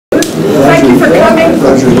thank you for coming.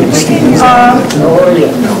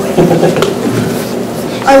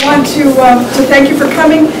 I want to thank you for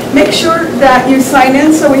coming. Make sure that you sign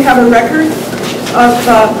in so we have a record of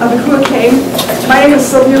who came. My name is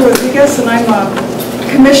Sylvia Rodriguez, and I'm a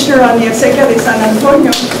commissioner on the Acequias de San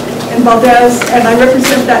Antonio in Valdez, and I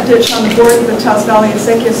represent that ditch on the board of the Taos Valley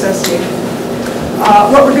Acequias Association.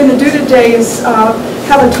 What we're going to do today is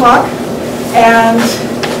have a talk, and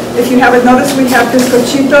if you haven't noticed, we have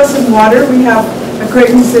bizcochitos and water. We have a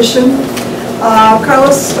great musician.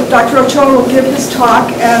 Dr. Ochoa will give his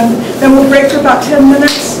talk, and then we'll break for about 10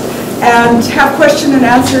 minutes and have question and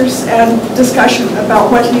answers and discussion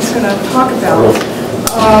about what he's going to talk about.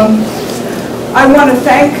 I want to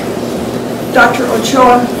thank Dr.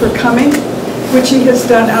 Ochoa for coming, which he has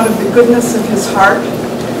done out of the goodness of his heart,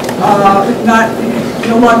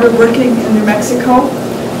 no longer working in New Mexico.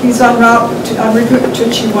 He's en route to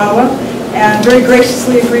Chihuahua, and very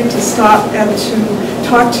graciously agreed to stop and to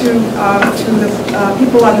talk to the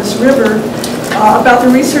people on this river about the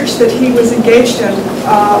research that he was engaged in.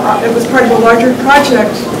 It was part of a larger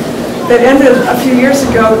project that ended a few years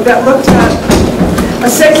ago that looked at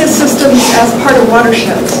acequia systems as part of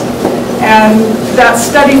watersheds. And that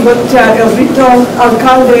study looked at El Rito,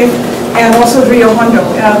 Alcalde, and also Rio Hondo.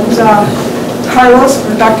 And Carlos,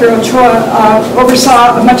 or Dr. Ochoa,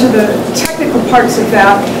 oversaw much of the technical parts of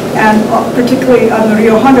that, and particularly on the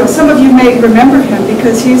Rio Hondo. Some of you may remember him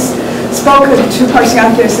because he's spoken to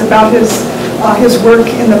parcientes about his work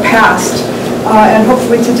in the past. And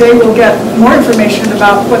hopefully today we'll get more information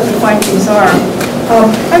about what the findings are.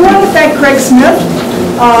 I want to thank Greg Smith,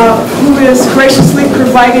 who is graciously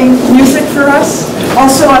providing music for us,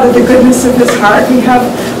 also out of the goodness of his heart. We have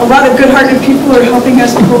a lot of good-hearted people who are helping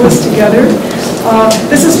us pull this together.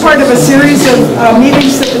 This is part of a series of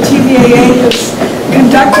meetings that the TVAA has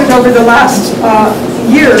conducted over the last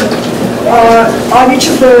year on each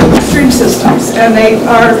of the stream systems. And they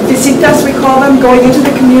are visitas, we call them, going into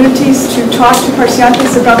the communities to talk to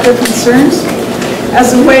parcientes about their concerns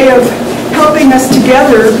as a way of helping us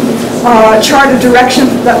together chart a direction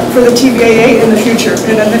for the TVAA in the future.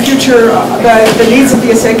 And in the future, the needs of the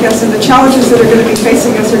acequias and the challenges that are going to be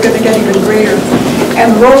facing us are going to get even greater.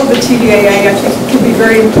 And the role of the TVAA, I think, can be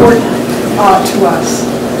very important to us.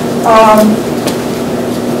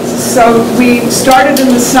 So we started in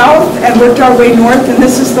the south and worked our way north, and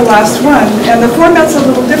this is the last one. And the format's a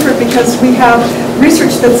little different because we have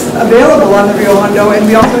research that's available on the Rio Hondo, and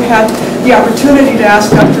we also had the opportunity to ask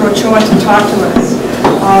Dr. Ochoa to talk to us.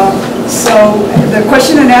 So the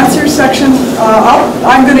question and answer section,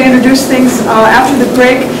 I'm going to introduce things after the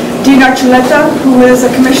break. Dean Archuleta, who is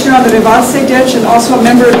a commissioner on the Rebalse ditch and also a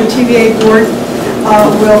member of the TVA board,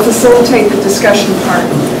 will facilitate the discussion part.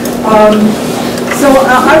 So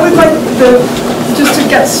I would like just to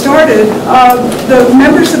get started, the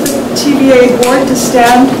members of the TVA board to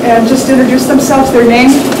stand and just introduce themselves, their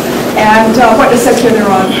name, and what acequia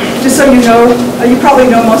they're on. Just so you know, you probably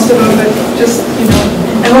know most of them, but just, you know.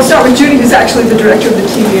 And we'll start with Judy, who's actually the director of the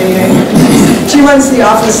TVAA. She runs the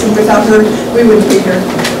office, and without her, we wouldn't be here.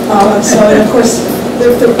 So, and of course,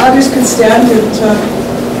 the others could stand,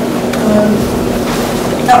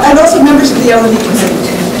 and also members of the L&E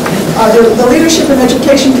committee. The Leadership and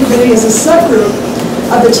Education Committee is a subgroup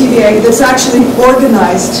of the TVA that's actually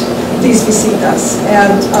organized these visitas.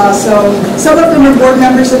 And so some of them are board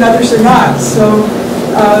members and others are not. So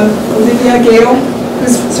Olivia Gale,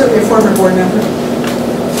 who's certainly a former board member.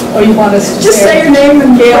 Oh, you want us to just say your name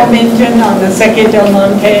and Gail Minton on the Acequia del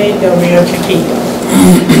Monte del Rio Chiquito.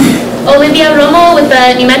 Olivia Romo with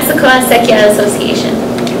the New Mexico Acequia Association.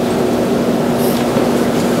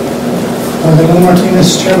 Adela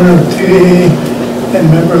Martinez, chairman of the TVA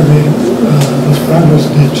and member of the Los Francos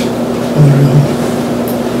ditch on the Rio Hondo.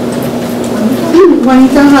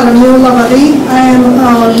 Juanita Jaramillo Lavadi. I am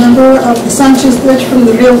a member of the Sanchez ditch from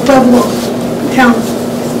the Rio Pueblo town.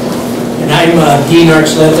 And I'm Dean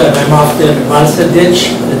Archuleta, and I'm off the Balsa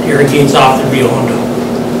ditch that irrigates off the Rio Hondo.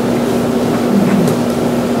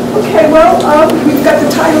 Okay, well, we've got the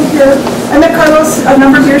title here. I met Carlos a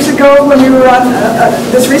number of years ago when we were on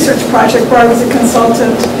this research project where I was a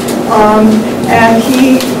consultant. And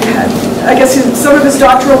he had, I guess some of his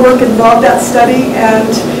doctoral work involved that study, and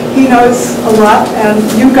he knows a lot, and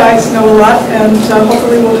you guys know a lot, and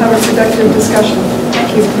hopefully we'll have a productive discussion.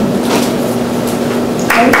 Thank you.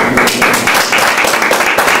 Okay.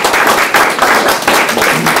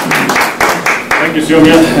 Thank you,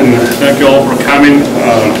 Sylvia, and thank you all for coming.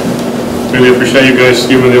 Really appreciate you guys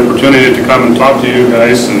giving me the opportunity to come and talk to you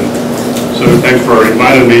guys, and so thanks for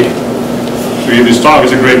inviting me. give this talk.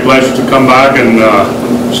 It's a great pleasure to come back, and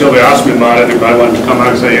Sylvia asked me about it, if I wanted to come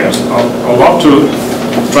back and say yes. I'll love to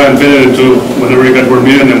try and fit it into whenever you guys were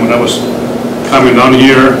meeting and when I was coming down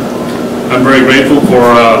here. I'm very grateful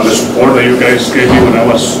for the support that you guys gave me when I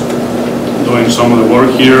was doing some of the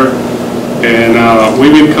work here. And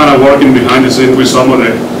we've been kind of working behind the scenes with some of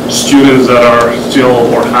the students that are still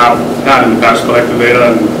or have had in the past collected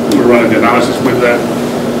data, and we're running the analysis with that.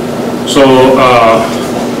 So,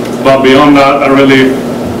 but beyond that, I really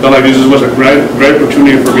felt like this was a great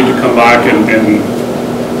opportunity for me to come back and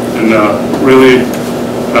really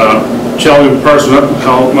tell you in person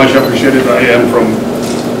how much appreciated I am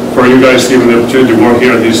for you guys giving the opportunity to work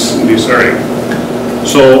here in this area.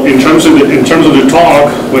 So in terms of the talk,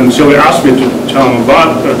 when Sylvia asked me to tell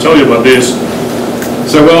you about this,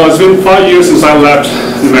 so well, it's been 5 years since I left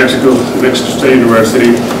New Mexico State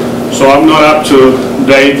University, so I'm not up to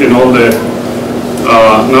date in all the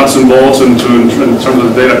nuts and bolts in terms of the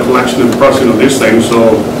data collection and processing of these things.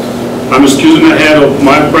 So I'm excusing ahead of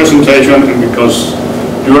my presentation, and because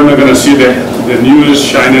you're not going to see the newest,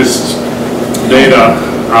 shiniest data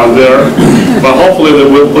out there, but hopefully that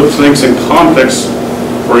will put things in context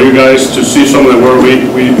for you guys to see some of the work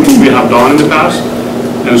we have done in the past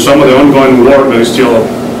and some of the ongoing work that is still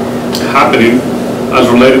happening as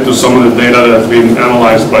related to some of the data that has been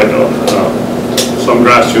analyzed by some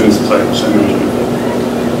grad students, as I mentioned before.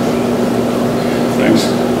 Thanks.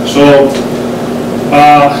 So,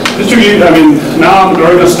 just to give, now I'm at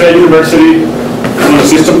Oregon State University. I'm an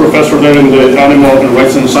assistant professor there in the Animal and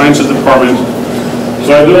Rights and Sciences Department.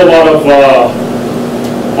 So I do a lot of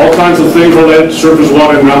all kinds of things related to surface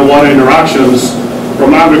water and groundwater interactions,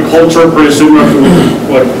 from agriculture, pretty similar to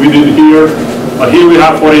what we did here. But here we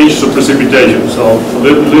have 40 inches of precipitation, so a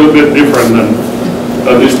little bit different than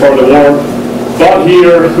this part of the world. But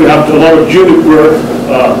here we have a lot of juniper.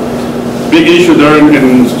 Big issue there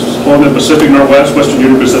in the Pacific Northwest. Western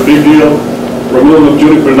Europe is a big deal. Removal of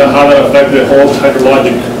juniper and how that affect the whole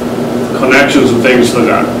hydrologic connections and things like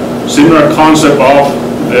that. Similar concept of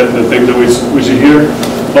the thing that we see here,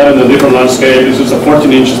 but in a different landscape. This is a 14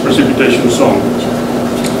 inches precipitation zone.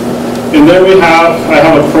 And then I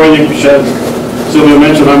have a project which Sylvia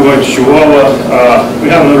mentioned. I'm going to Chihuahua. We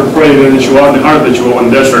have another project in Chihuahua, in the heart of the Chihuahuan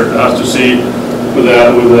Desert, that has to see with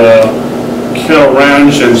the cattle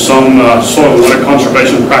ranch and some soil water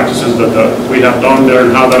conservation practices that we have done there,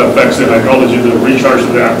 and how that affects the hydrology, the recharge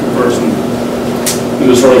of the aquifers, and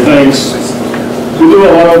those sort of things. We do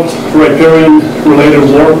a lot of riparian related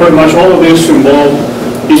work. Pretty much all of this involve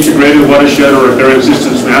integrated watershed or riparian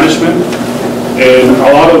systems management. And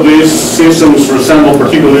a lot of these systems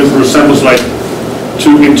particularly resembles like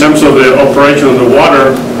in terms of the operation of the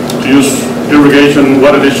water, to use irrigation,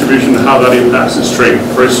 water distribution, how that impacts the stream.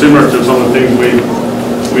 Very similar to some of the things we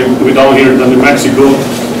do here in New Mexico.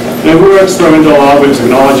 And we're experimenting a lot with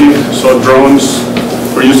technology, so drones,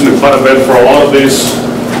 we're using it quite a bit for a lot of these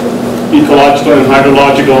ecological and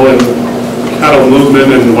hydrological and cattle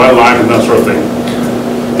movement and wildlife and that sort of thing.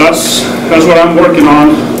 That's what I'm working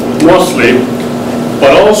on mostly,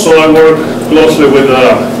 but also I work closely with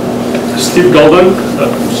Steve Golden,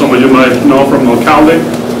 that some of you might know from Alcalde,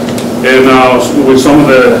 and with some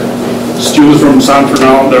of the students from San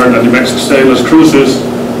Fernando there in the New Mexico State, Las Cruces,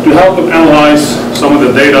 to help them analyze some of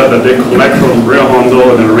the data that they collect from Rio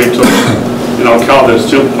Hondo and the Rio in Alcalde. It's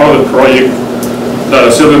still part of the project that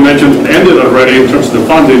Sylvia mentioned ended already in terms of the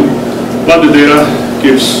funding, but the data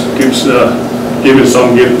keeps giving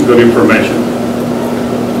some good information.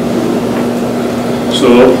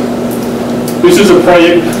 So this is a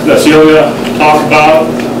project that Sylvia talked about.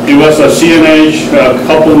 It was a CNH,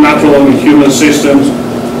 coupled natural and human systems.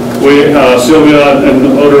 Sylvia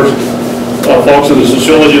and other folks in the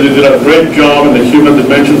sociology, they did a great job in the human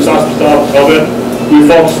dimensions aspect of it. We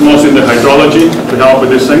focused mostly in the hydrology to help with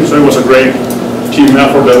these things, so it was a great team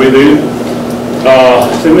effort that we did. I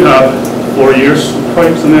think we have 4 years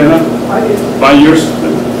project, something like that? 5 years. 5 years.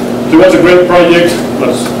 It was a great project,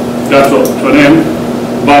 but got to an end,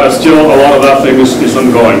 but still a lot of that thing is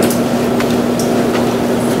ongoing.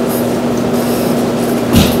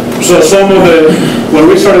 So when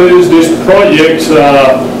we started this project,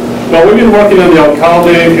 well, we've been working in the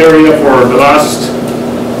Alcalde area for the last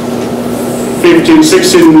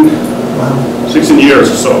 16 years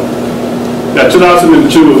or so. Yeah,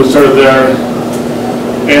 2002 we started there,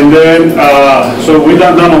 and then so we've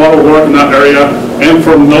done a lot of work in that area, and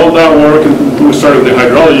from all that work, we started the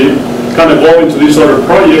hydrology, kind of evolved into this other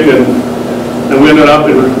project, and we ended up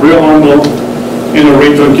in Rio Hondo, in a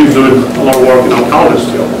Rio, and keep doing a lot of work in Alcalde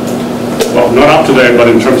still. Well, not up to date, but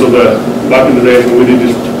in terms of back in the days when we did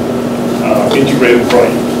this integrated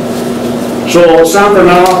project. So Sam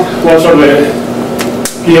Bernal was sort of the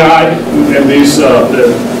PI and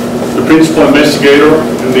the principal investigator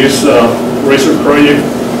in this research project.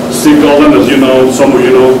 Steve Golden, as you know, some of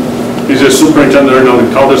you know, is a superintendent on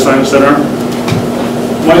the Calder Science Center.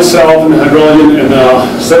 Myself and hydrology and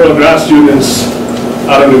several grad students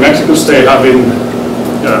out of New Mexico State have been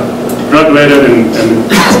graduated and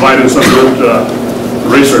providing some good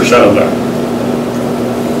research out of that.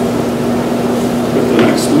 Go to the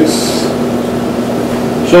next, please.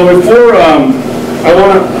 So before, I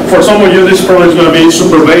want to, for some of you, this probably is going to be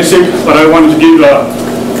super basic, but I wanted to give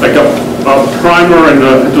like a primer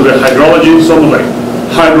into the hydrology, something like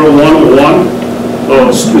Hydro 101.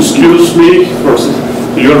 So excuse me,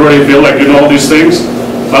 you already feel like you know these things.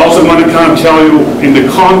 I also want to kind of tell you in the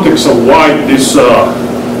context of why this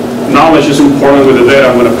knowledge is important with the data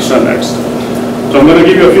I'm going to present next. So I'm going to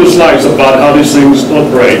give you a few slides about how these things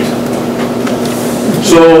operate.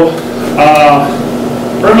 So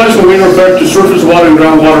very much when we refer to surface water and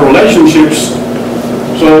groundwater relationships,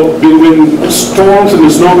 so between storms and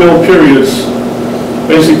the snowmelt periods,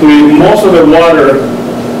 basically most of the water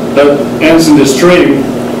that ends in the stream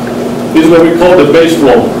is what we call the base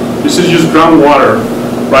flow. This is just groundwater,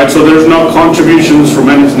 right? So there's no contributions from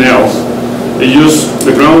anything else. They use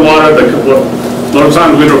the groundwater. A lot of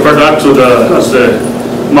times we refer that to as the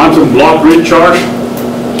mountain block recharge.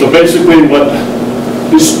 So basically what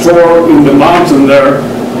is stored in the mountain there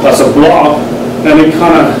as a block, and it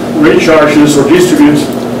kind of recharges or distributes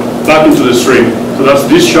back into the stream. So that's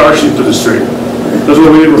discharged into the stream. That's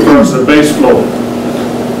what we refer as the base flow.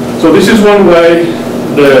 So this is one way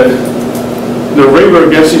the river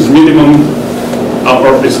gets its minimum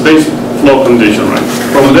or its base flow condition, right?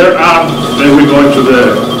 From there up, then we go into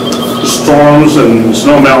the storms and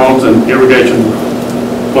snowmelt and irrigation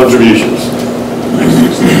contributions.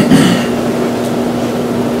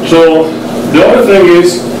 So the other thing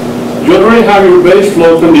is, you already have your base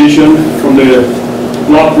flow condition from the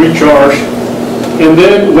block recharge, and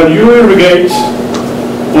then when you irrigate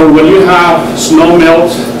or when you have snow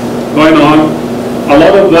melt going on, a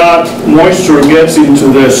lot of that moisture gets into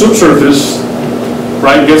the subsurface,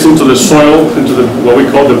 right? Gets into the soil, into what we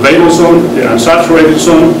call the vapor zone, the unsaturated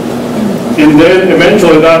zone, and then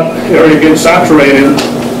eventually that area gets saturated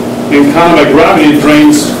and kind of like gravity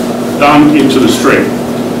drains down into the stream.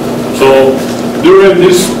 So during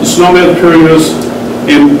these snowmelt periods,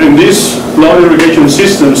 in these flood irrigation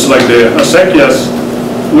systems like the Acequias,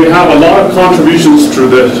 we have a lot of contributions to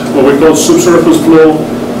what we call subsurface flow,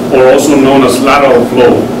 or also known as lateral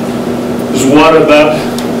flow. It's water that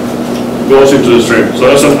goes into the stream. So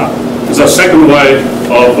it's a second way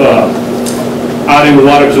of adding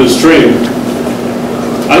water to the stream.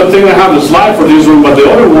 I don't think I have the slide for this one, but the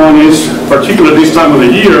other one is, particularly this time of the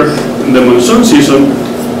year, in the monsoon season,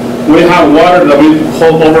 we have water that we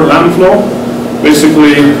call overland flow.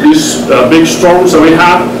 Basically, these big storms that we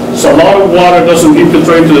have, so a lot of water doesn't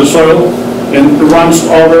infiltrate into the soil and runs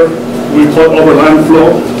over, we call it overland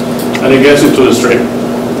flow, and it gets into the stream.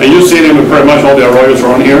 And you see them in pretty much all the arroyos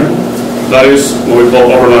around here. That is what we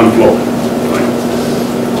call overland flow. Right?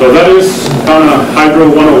 So that is kind of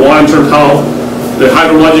Hydro 101 in terms of how the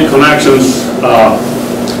hydrological connections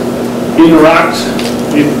interact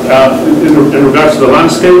in regards to the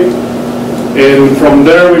landscape. And from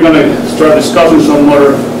there, we're going to start discussing some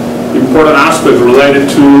more important aspects related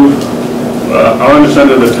to our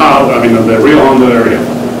understanding of the Taos, of the Rio Hondo area.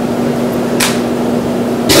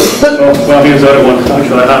 Well, here's the other one.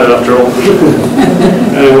 Actually, I had it after all.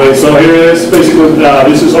 Anyway, so here it is. Basically,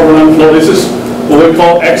 this is overland flow. This is what we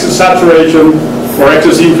call excess saturation or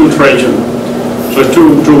excess infiltration. So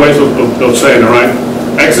two ways of saying it, right?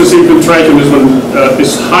 Excess infiltration is when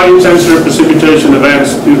it's high-intensity precipitation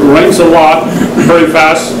events. It rains a lot, very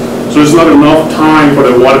fast, so there's not enough time for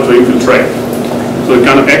the water to infiltrate. So the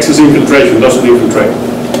kind of excess infiltration doesn't infiltrate.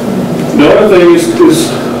 The other thing is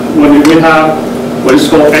when we have what is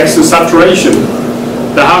called excess saturation.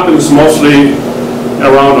 That happens mostly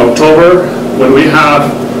around October, when we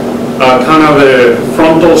have kind of the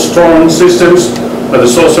frontal storm systems, but the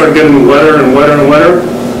soils start getting wetter and wetter and wetter,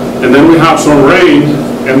 and then we have some rain,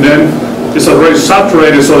 and then it's already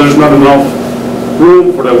saturated, so there's not enough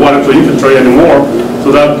room for the water to infiltrate anymore.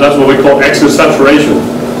 So that's what we call excess saturation.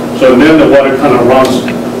 So then the water kind of runs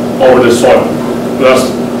over the soil. So that's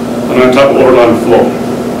another type of overland flow.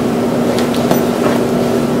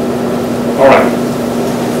 All right.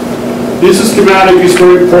 This schematic is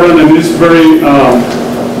very important, and it's very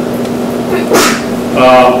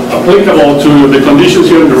applicable to the conditions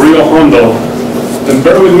here in the Rio Hondo. And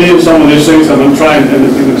bear with me in some of these things, and I'm trying and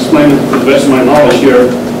explain it to the best of my knowledge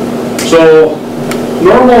here. So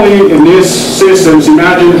normally in these systems,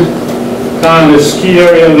 imagine kind of the ski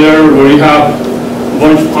area there where you have a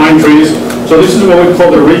bunch of pine trees. So this is what we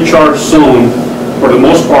call the recharge zone for the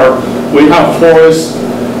most part. We have forests,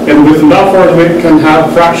 and within that forest we can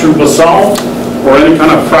have fractured basalt or any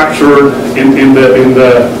kind of fracture in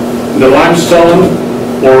the limestone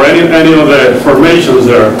or any of the formations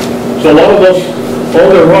there. So a lot of those, all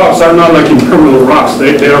the rocks are not like impermeable rocks.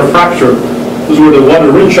 They are fractured. This is where the water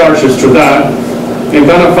recharges to that and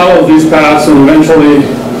kind of follows these paths and eventually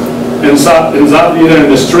ends up either in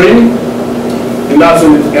the stream, and that's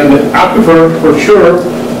in the aquifer for sure.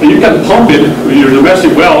 And you can pump it with your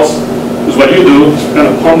domestic wells, is what you do, kind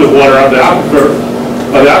of pump the water out of the aquifer,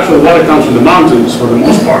 but the actual water comes from the mountains for the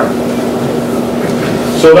most part.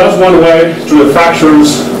 So that's one way through the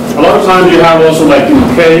fractures. A lot of times you have also like in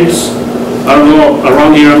caves. I don't know,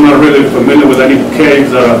 around here I'm not really familiar with any caves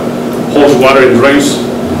that holds water in drains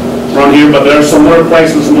around here, but there are some other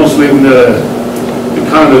places, mostly in the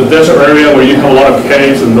kind of the desert area where you have a lot of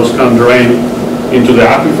caves and those kind of drain into the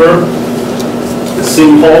aquifer. The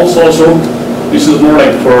sinkholes also. This is more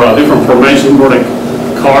like for different formations, more like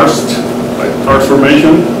karst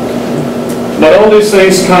formation. But all these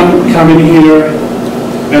things come in here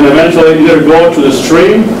and eventually either go to the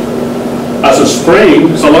stream as a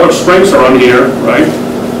spring. So a lot of springs around here, right?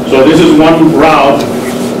 So this is one route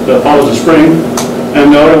that follows the spring,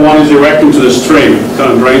 and the other one is direct into the stream. It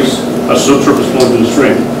kind of drains a subsurface flow to the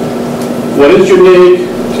stream. What is unique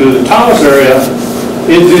to the Taos area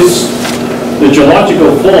is the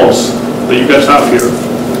geological flows that you guys have here.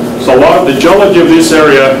 So a lot of the geology of this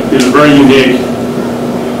area is very unique.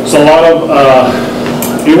 So a lot of,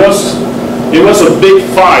 it was a big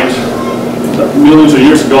fight millions of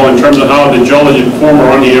years ago in terms of how the geology formed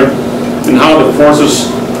around here and how the forces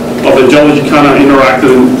of the geology kind of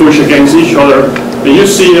interacted and pushed against each other. And you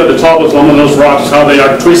see at the top of one of those rocks how they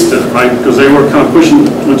are twisted, right? Because they were kind of pushing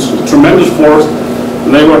with tremendous force,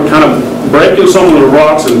 and they were kind of breaking some of the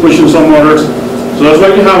rocks and pushing some others. So that's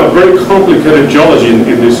why you have a very complicated geology in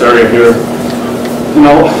this area here.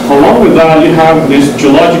 Now, along with that, you have these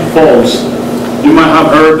geologic faults. You might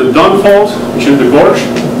have heard the Dunn Fault, which is the gorge.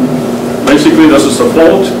 Basically, this is a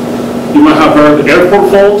fault. You might have heard the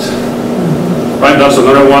Airport Fault, right? That's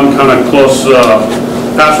another one kind of close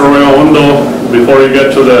past Rio Hondo before you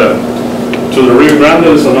get to the Rio Grande.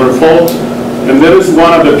 There's another fault, and there is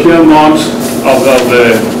one of the Piedmont of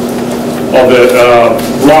the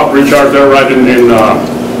rock recharge there, right in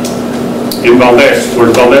Valdez, where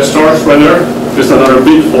Valdez starts right there. There's another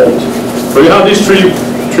big fault. So you have these three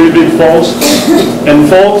big faults, and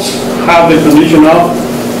faults have the condition of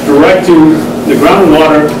directing the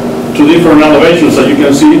groundwater to different elevations. So you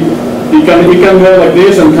can see, you can go like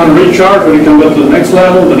this and kind of recharge, or you can go to the next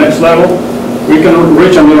level, We can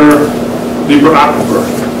reach another deeper aquifer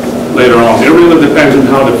later on. It really depends on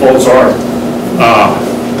how the faults are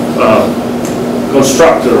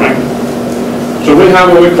constructed, right? So we have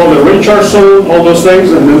what we call the recharge zone, all those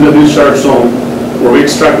things, and then the discharge zone, where we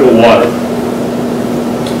extract the water.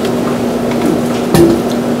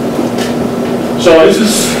 So this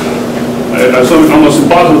is almost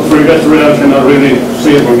impossible for you guys to read. I cannot really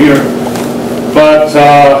see it from here. But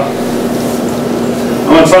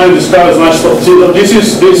I'm going to try and describe as much. See, this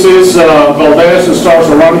is Valdez. It starts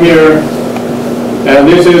around here. And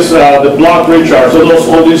this is the block recharge. So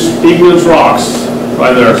all these igneous rocks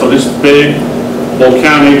right there. So this big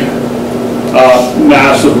volcanic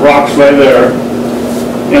mass of rocks right there.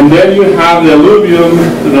 And then you have the alluvium,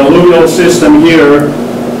 an alluvial system here,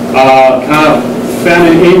 kind of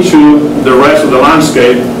fanning into the rest of the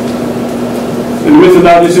landscape. And with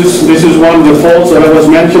that, this is one of the faults that I was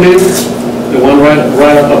mentioning, the one right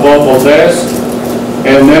above Valdez.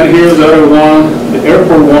 And then here's the other one, the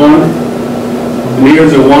airport one. And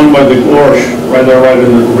here's the one by the gorge, right there, right in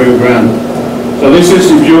the Rio Grande. So this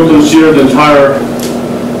is, if you consider the entire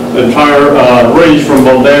range from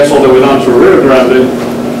Valdez all the way down to Rio Grande.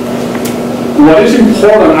 What is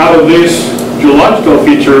important out of these geological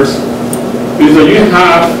features is that you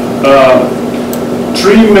have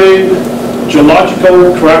three main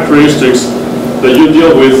geological characteristics that you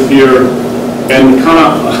deal with here and kind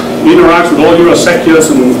of interacts with all your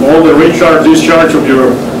acequias and all the recharge, discharge of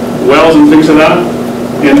your wells and things like that.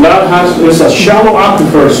 And that is a shallow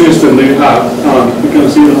aquifer system that you have. You can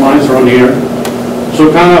see the lines around here.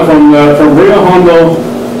 So kind of from Rio Hondo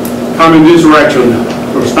coming this direction,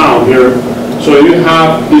 from down here. So you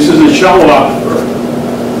have, this is a shallow aquifer.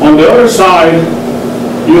 On the other side,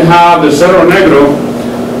 you have the Cerro Negro,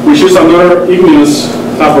 which is another igneous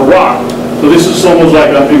type of rock. So this is almost like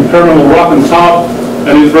an impermeable rock on top,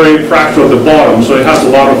 and it's very fractured at the bottom. So it has a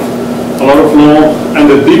lot of a lot of flow, and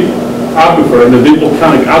the deep aquifer, and the deep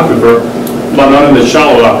volcanic aquifer, but not in the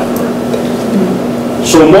shallow aquifer.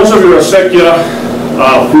 So most of your acequia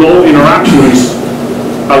flow interactions,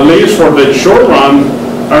 at least for the short run,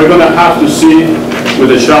 are going to have to see with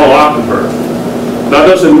the shallow aquifer. That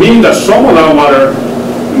doesn't mean that some of that water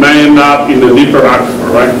may end up in the deeper aquifer,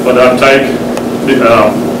 right? But that'll take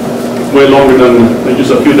way longer than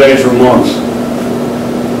just a few days or months.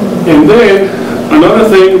 And then another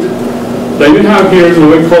thing that you have here is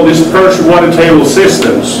what we call these perched water table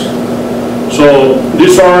systems. So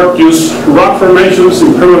these are just rock formations,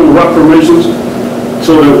 impermeable rock formations,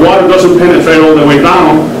 so the water doesn't penetrate all the way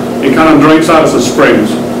down, it kind of drains out as a springs.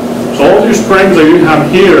 So all these springs that you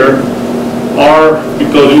have here are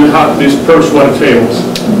because you have these perched water tables.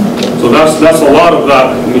 So that's a lot of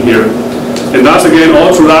that in here. And that's again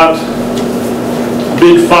also that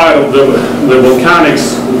big fight of the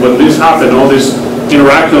volcanics when this happened, all this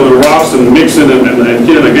interaction with rocks and mixing and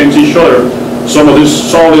hitting against each other. Some of these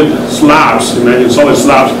solid slabs, imagine solid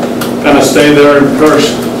slabs, kind of stay there and perch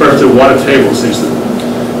the water table system.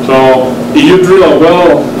 So if you drill a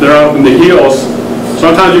well there out in the hills,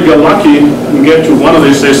 sometimes you get lucky and get to one of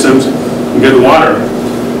these systems and get water.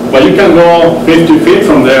 But you can go 50 feet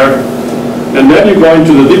from there, and then you go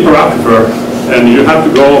into the deeper aquifer, and you have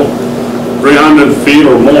to go 300 feet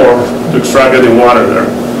or more to extract any water there.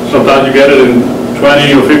 Sometimes you get it in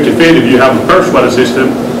 20 or 50 feet if you have a perched water system,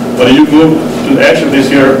 but you move to the edge of this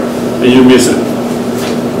here, and you miss it.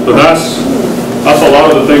 So that's a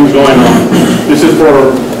lot of the things going on. This is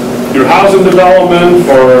for your housing development,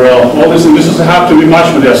 for all this, and this doesn't have to be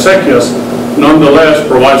much with the acequias. Nonetheless,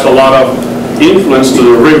 provides a lot of influence to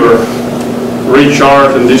the river,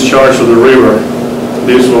 recharge and discharge of the river.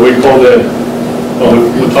 This is what we call the, well,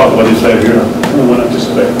 we'll talk about this later here. I don't want to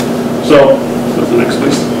anticipate. So, go to the next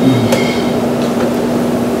please.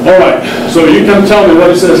 All right, so you can tell me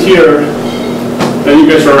what it says here, and you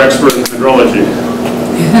guys are experts in hydrology.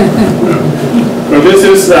 So this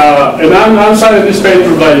is, and I'm citing this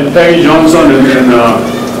paper by Peggy Johnson and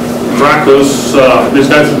Dracos. These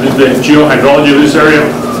guys did the geohydrology of this area.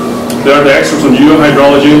 They are the experts on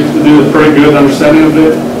geohydrology. They do a pretty good understanding of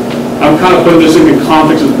it. I'm kind of putting this in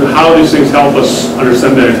context of how these things help us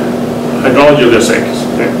understand the hydrology of the Acequias.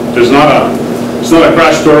 Okay? It's not a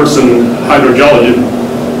crash course in hydrogeology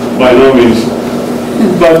by no means.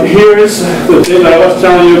 But here is the thing I was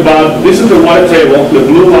telling you about. This is the water table. The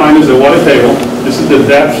blue line is the water table. This is the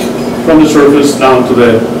depth from the surface down to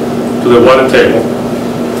the water table.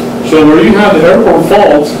 So where you have the airport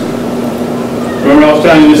fault, remember I was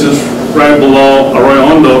telling you this is right below Rio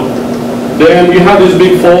Hondo, then you have this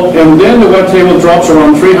big fault, and then the water table drops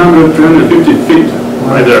around 300, 350 feet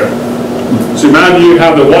right there. So imagine you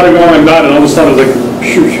have the water going like that, and all of a sudden it's like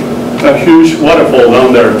a huge waterfall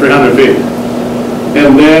down there, 300 feet.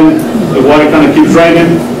 And then the water kind of keeps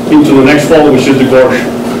draining into the next fall, which is the gorge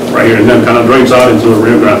right here, and then kind of drains out into the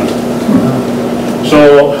Rio Grande.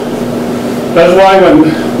 So that's why when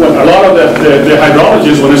a lot of the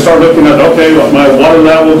hydrologists, when they start looking at, okay, my water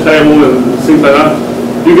level table and things like that,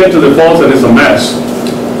 you get to the faults and it's a mess.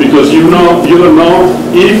 Because you don't know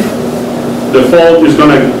if the fault is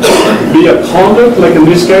going to be a conduit, like in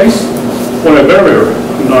this case, or a barrier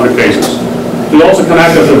in other cases. It also can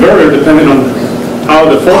act as a barrier depending on how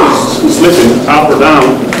the fault is slipping, up or down,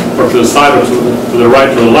 or to the side or to the right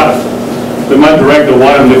or the left. They might direct the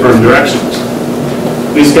water in different directions.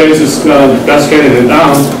 This case is cascading it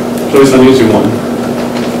down, so it's an easy one.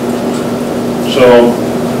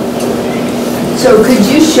 So could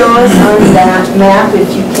you show us on that map, if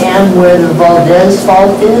you can, where the Valdez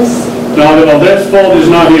Fault is? No, the Valdez Fault is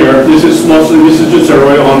not here. This is just a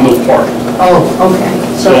Rio Hondo part. Oh, okay.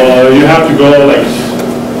 So you have to go like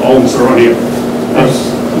almost around here.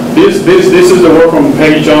 This is the work from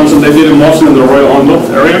Peggy Johnson. They did it mostly in the Rio Hondo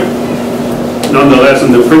area. Nonetheless,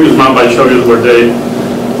 in the previous map I showed you where they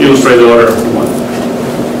illustrate the other one.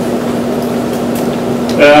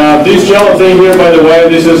 This yellow thing here, by the way,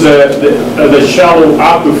 this is the shallow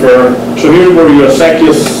aquifer. So here's where your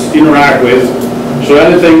acequias interact with. So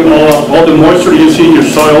anything, all the moisture you see in your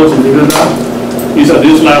soils and things like that is at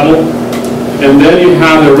this level. And then you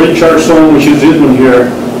have the recharge zone, which is this one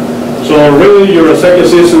here. So really your acequia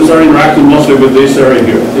systems are interacting mostly with this area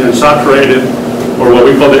here, the saturated, or what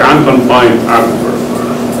we call the unconfined aquifer.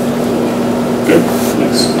 Good,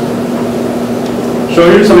 next. So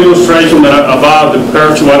here's some illustration about the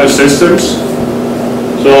perched water systems.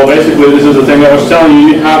 So basically this is the thing I was telling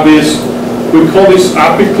you. You have this, we call this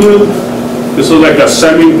apiclude. This is like a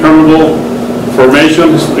semi-permeable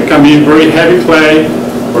formation. It can be very heavy clay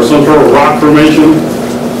or some sort of rock formation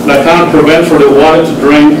that kind of prevents for the water to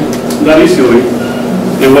drain that easily.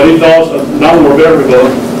 And what it does, now more variable,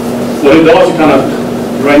 what it does, it kind of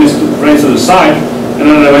drains to the side, and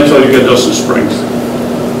then eventually you get just the springs.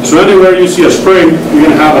 So anywhere you see a spring, you're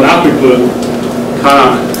going to have an aqueduct kind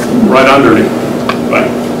of right underneath, right?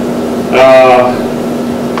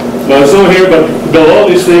 Well, it's not here, but below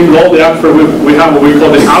this thing, below the aquifer, we have what we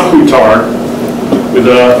call the aquitard, with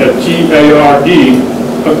a T-A-R-D,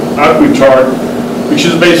 aquitard, which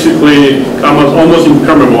is basically almost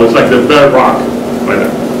impermeable. It's like the bare rock right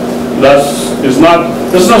there. There's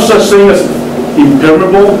not such thing as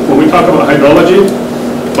impermeable when we talk about hydrology,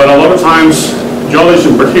 but a lot of times geologists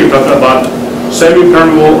in particular talk about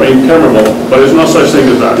semi-permeable or impermeable, but there's no such thing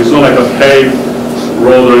as that. It's not like a paved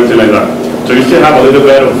road or anything like that. So you still have a little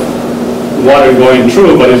bit of water going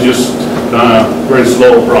through, but it's just a very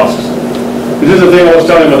slow process. This is the thing I was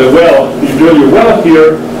telling you about the well. You drill your well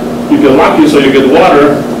here, you get lucky, so you get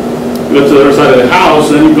water, you go to the other side of the house,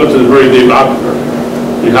 and then you go to the very deep aquifer.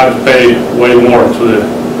 You have to pay way more to the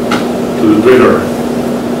driller.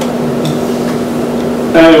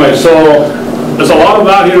 Anyway, so there's a lot of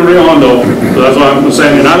that here in Rio Hondo, so that's what I'm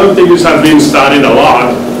saying. And I don't think this has been studied a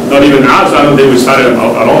lot, not even us, I don't think we studied it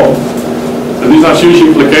at all. And these have huge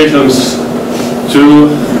implications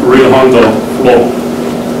to Rio Hondo flow,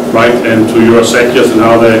 right, and to your Acequias and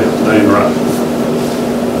how they interact.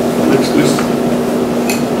 Next, please.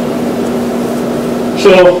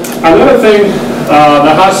 So another thing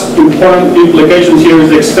that has important implications here is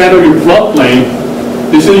the extent of your floodplain.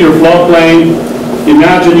 This is your floodplain.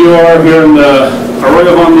 Imagine you are here in the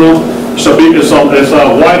Rio Hondo. It's a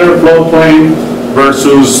wider floodplain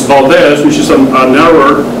versus Valdez, which is a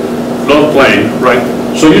narrower floodplain, right?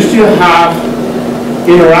 So you still have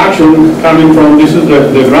interaction coming from, this is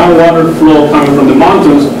the groundwater flow coming from the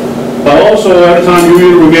mountains, but also every time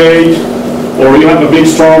you irrigate or you have a big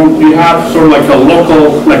storm, you have sort of like a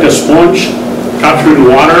local, like a sponge capturing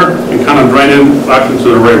water and kind of draining back into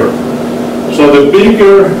the river. So the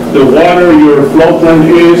bigger the water your floodplain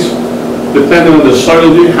is, depending on the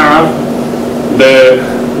soil you have, the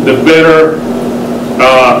better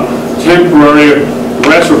temporary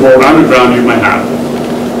reservoir underground you might have.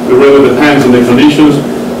 It really depends on the conditions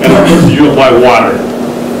and of course you apply water.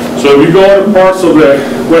 So if you go to parts of the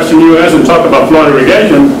western U.S. and talk about flood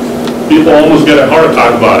irrigation, people almost get a heart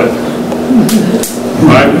attack about it.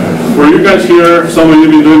 Right? For you guys here, some of you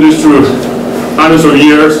have been doing this through hundreds of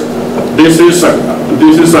years. This is a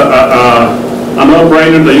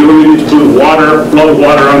no-brainer that you really need to put water, flood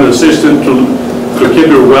water on the system to keep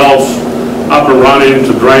your wells up and running,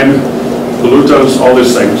 to drain pollutants, all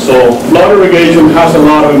these things. So flood irrigation has a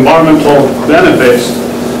lot of environmental benefits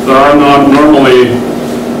that are not normally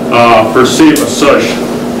perceived as such.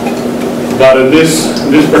 But in this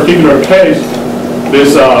particular case,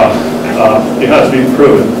 it has been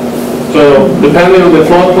proven. So depending on the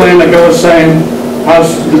floodplain, like I was saying,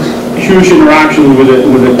 has huge interaction with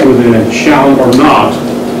the channel or not.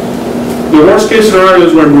 The worst case scenario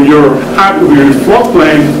is when your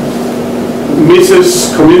floodplain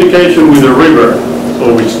misses communication with the river.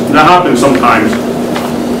 So that happens sometimes.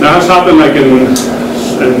 That has happened like in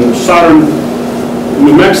southern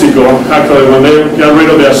New Mexico, actually, when they got rid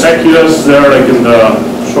of the Acequias there, like in the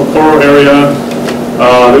Socorro area,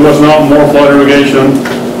 there was now more flood irrigation.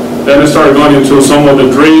 Then it started going into some of the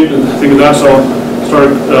drip, and I think that's all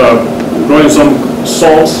started growing some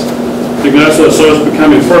salts. I think that's the soil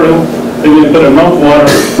becoming fertile. They didn't put enough water,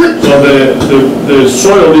 so the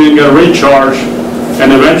soil didn't get recharged,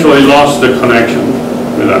 and eventually lost the connection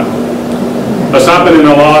with that. That's happening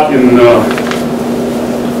a lot in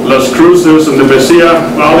Las Cruces in the Mesilla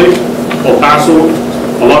Valley, El Paso.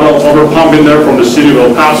 A lot of overpumping there from the city of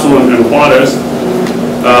El Paso and Juarez,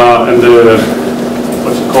 and the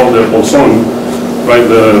what's it called, the Bolson, right?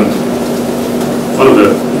 One of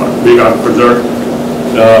the big aquifers there.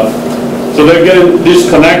 So they're getting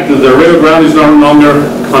disconnected. The river ground is no longer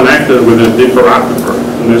connected with the deeper aquifer,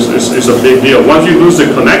 and it's a big deal. Once you lose the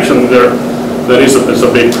connection there, then it's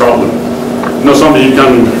a big problem. Not something you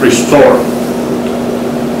can restore.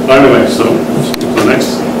 Anyway, so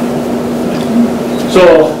next.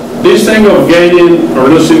 So this thing of gaining or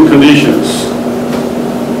losing conditions.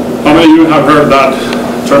 How many of you have heard that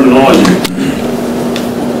terminology?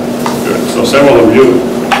 Good. So several of you.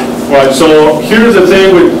 Right, so here's the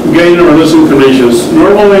thing with gaining or losing conditions.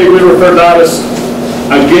 Normally we refer that as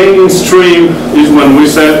a gaining stream is when we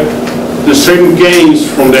said the stream gains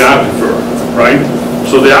from the aquifer, right?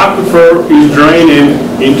 So the aquifer is draining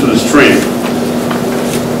into the stream.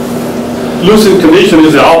 Losing condition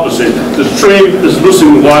is the opposite. The stream is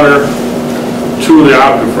losing water to the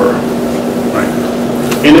aquifer, right?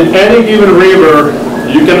 In any given river,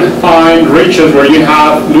 you can find ridges where you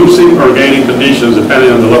have losing or gaining conditions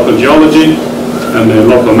depending on the local geology and the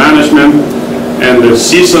local management and the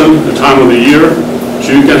season, the time of the year.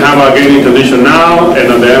 So you can have a gaining condition now, and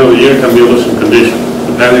at the end of the year can be a losing condition,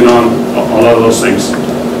 depending on a lot of those things.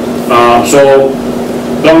 So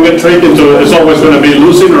don't get tricked into it's always going to be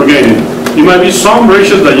losing or gaining. There might be some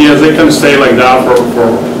ridges that yes, they can stay like that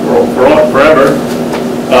forever,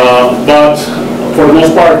 but for the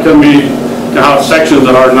most part can have sections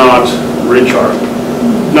that are not recharged.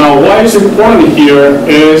 Now, what is important here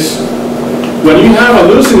is when you have a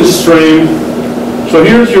losing stream. So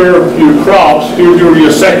here's your crops. Here's your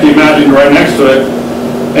acequia, imagine right next to it,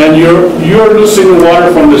 and you're losing water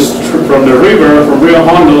from the river, from Rio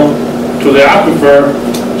Hondo to the aquifer.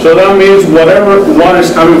 So that means whatever water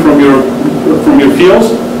is coming from your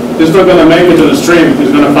fields is not going to make it to the stream.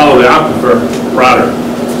 It's going to follow the aquifer rather.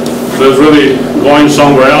 So it's really going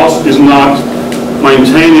somewhere else. It's not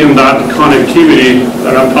maintaining that connectivity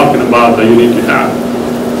that I'm talking about that you need to have.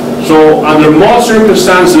 So under most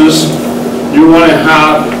circumstances, you want to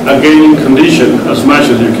have a gaining condition as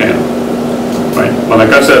much as you can, right? But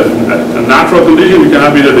like I said, a natural condition, you can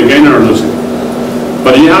have either the gainer or losing.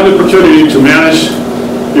 But you have the opportunity to manage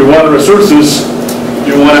your water resources,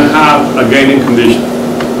 you want to have a gaining condition.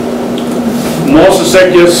 Most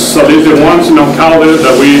acequias, at least the ones in Ocala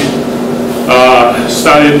that we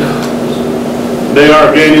studied, they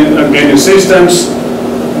are gaining systems.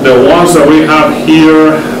 The ones that we have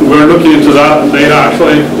here, we're looking into that data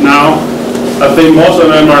actually now. I think most of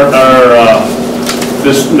them are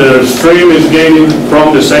the stream is gaining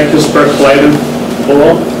from the acequias percolated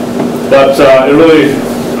below, but it really,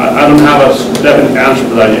 I don't have a definite answer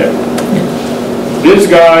to that yet. This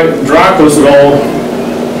guy, Dracos,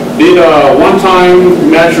 did a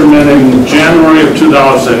one-time measurement in January of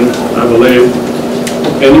 2000, I believe,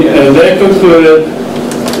 and they concluded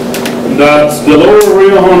that the lower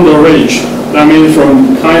Rio Hondo Ridge, that means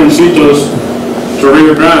from Cayoncitos to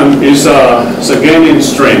Rio Grande, is a gaining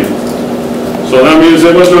stream. So that means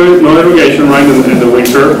there was no irrigation right in the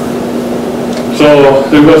winter. So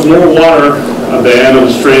there was more water at the end of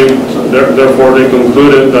the stream. So therefore, they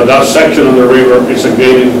concluded that that section of the river is a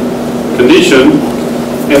gaining condition.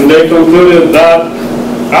 And they concluded that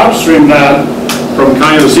upstream that from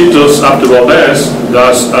Cayoncitos up to Valdez,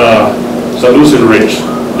 that's a losing ridge.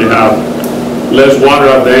 They have less water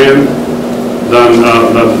at the end than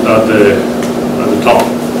at the top.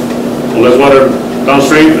 So less water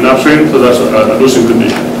downstream and upstream, so that's a losing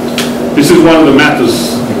condition. This is one of the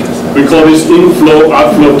methods. We call this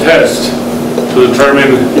inflow-outflow test to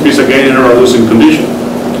determine if it's a gaining or a losing condition.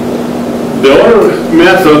 The other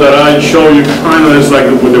method that I show you kind of is like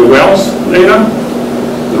with the wells data.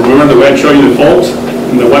 Remember the way I show you the fault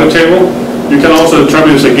in the water table? You can also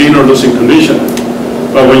determine if it's a gain or losing condition.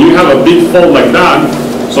 But when you have a big fault like that,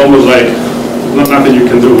 it's almost like nothing you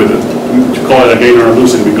can do with it to call it a gain or a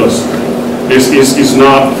losing, because it's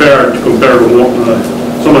not fair to compare you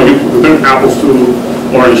compare apples to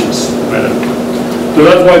oranges. Right? So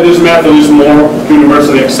that's why this method is more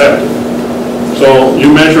universally accepted. So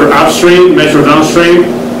you measure upstream, measure downstream.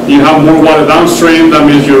 You have more water downstream, that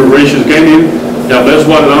means your ridge is gaining. You have less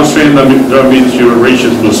water downstream, that means your ridge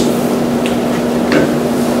is losing. Okay.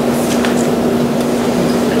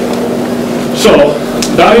 So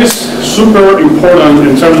that is super important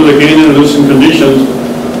in terms of the gaining and losing conditions,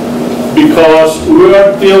 because we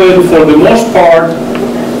are dealing, for the most part,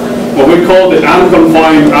 what we call the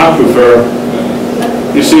unconfined aquifer.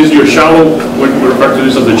 This is your shallow, we refer to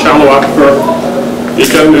this as the shallow aquifer.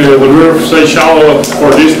 It can, when we say shallow,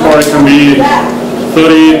 for this part it can be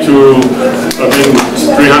 30 to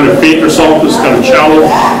 300 feet or so. It's kind of shallow.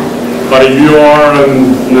 But if you are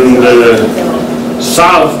in the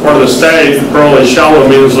south part of the state, probably shallow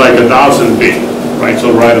means like 1,000 feet, right?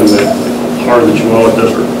 So right in the heart of the Chihuahua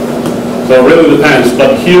Desert. So it really depends.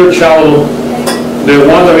 But here, shallow, the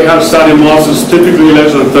one that we have studied most is typically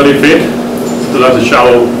less than 30 feet. So that's a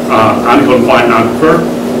shallow, unconfined aquifer.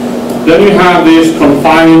 Then you have these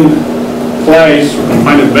confined clays or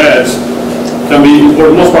confined beds. Can be, for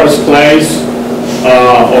the most part, clays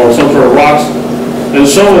or some sort of rocks. And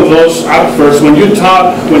some of those aquifers, when you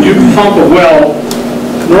pump a well,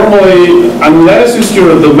 normally, unless it's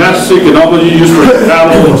your domestic and all that you use for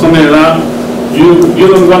cattle or something like that, you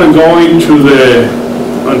don't want to go into the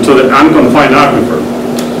unconfined aquifer,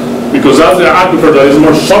 because that's the aquifer that is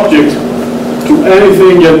more subject to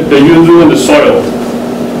anything that you do in the soil.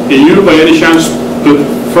 If you, by any chance, put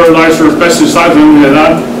fertilizer, pesticides, or anything like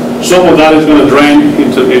that, some of that is going to drain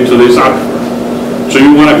into this aquifer. So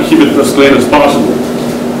you want to keep it as clean as possible.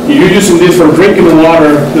 if you're using this for drinking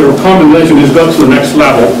water, the recommendation is go to the next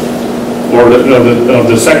level, or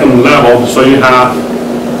the second level, so you have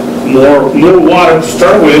more water to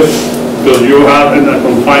start with, because you have a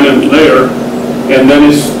confinement layer, and then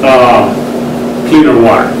it's cleaner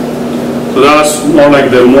water. So that's more like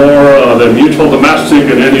the mutual domestic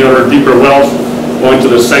and any other deeper wells going to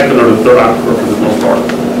the second or the third aquifer for the most part.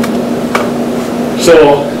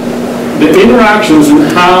 So the interactions and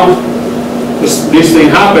how this thing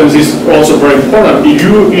happens is also very important. If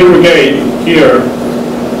you irrigate here,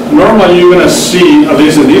 normally you're going to see, at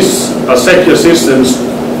least in these Acequia systems,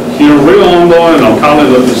 here in Rio Hondo and Alcalde,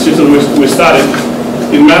 the system we studied,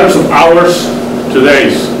 in matters of hours to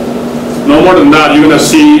days. No more than that, you're going to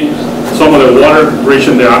see some of the water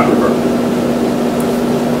reaching the aquifer.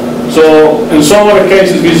 So in some other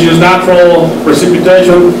cases, we use natural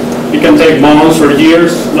precipitation. It can take months or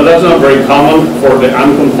years, but that's not very common for the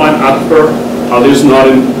unconfined aquifer, at least not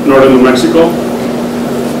in northern New Mexico.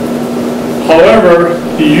 However,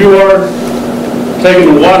 if you are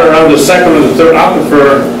taking the water out of the second or the third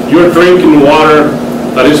aquifer, you're drinking water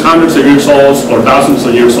that is hundreds of years old or thousands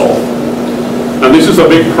of years old. And this is a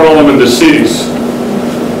big problem in the cities,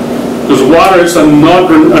 because water is a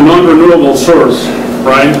non-renewable source,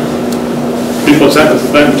 right? People tend to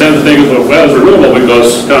think it's renewable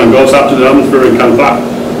because it kind of goes up to the atmosphere and comes back.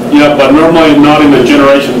 Yeah, but normally not in a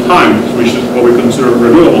generation time, which is what we consider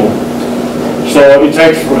renewable. So it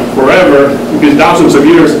takes forever, because thousands of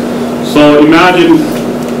years. So imagine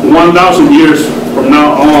 1,000 years from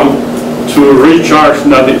now on to recharge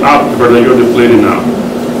the aquifer that you're depleting now.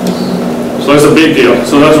 So it's a big deal.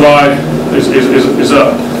 So that's why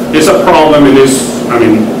it's a problem in this, I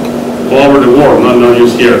mean, all over the world, not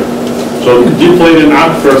just here. So depleting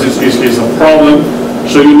aquifers is a problem.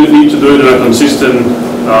 So you need to do it in a consistent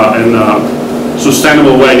and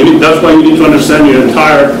sustainable way. That's why you need to understand your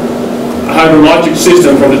entire hydrologic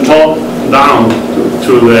system from the top down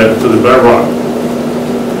to the bedrock,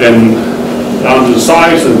 and down to the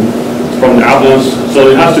sides and from the outlands. So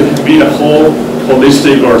it has to be a whole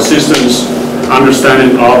holistic or systems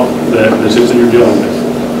understanding of the system you're dealing with.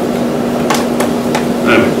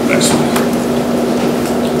 Anyway, next slide.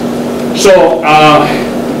 So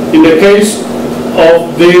in the case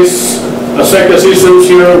of these Acequia systems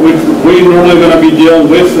here, we're normally going to be dealing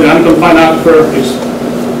with the unconfined aquifer.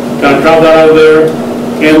 Kind of crowd that out of there.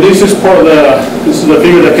 And this is part of this is the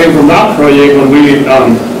figure that came from that project when we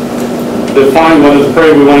defined what the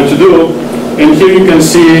project we wanted to do. And here you can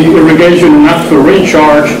see irrigation and aquifer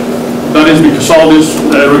recharge. That is because all this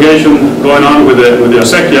irrigation going on with the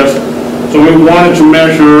Acequias. So we wanted to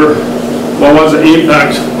measure what was the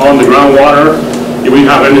impact on the groundwater, if we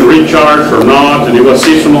have any recharge or not, and it was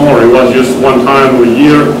seasonal or it was just one time a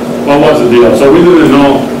year. What was the deal? So we didn't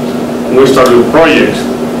know when we started the project.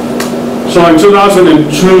 So in 2001,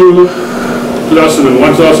 2002,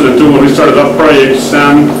 when we started that project,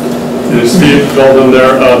 Sam and Steve Golden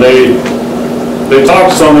there, they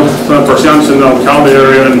talked to some parcientes in the Alcalde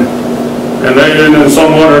area, and they in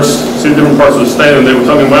some waters in different parts of the state, and they were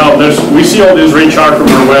talking, well, we see all these recharge from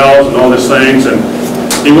our wells and all these things, and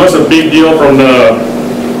it was a big deal from the,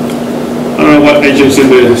 I don't know what agency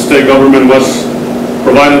the state government was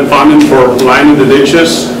providing funding for lining the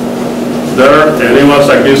ditches there, and it was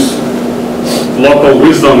like this local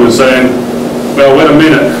wisdom was saying, well, wait a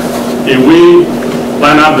minute, if we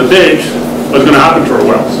line up the ditch, what's going to happen to our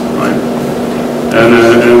wells, right?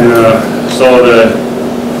 So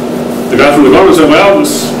the guy from the government said, well,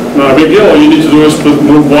 it's not a big deal. All you need to do is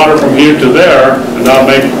move water from here to there, and that'll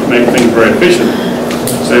make things very efficient.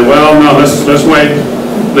 Say, well, no, let's wait.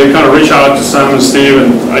 They kind of reached out to Sam and Steve,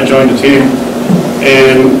 and I joined the team,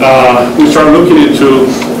 and we started looking into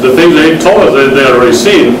the things they told us that they had already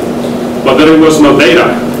seen, but there was no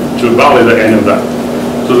data to validate any of that.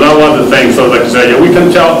 So that was the thing. So like I say, yeah, we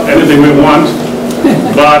can tell anything we want,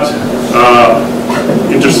 but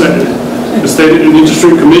the state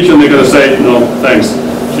industry commission, they're going to say, no, thanks.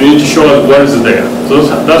 So you need to show us what is the data. So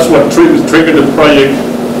that's what triggered the project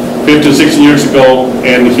 15, 16 years ago,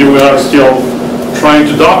 and here we are still trying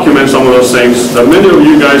to document some of those things that many of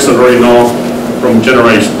you guys already know from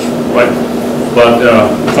generations, right? But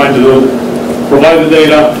trying to provide the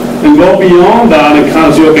data and go beyond that and kind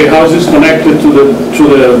of see, okay, how is this connected to the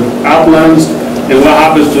outlands, and what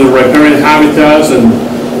happens to the riparian habitats and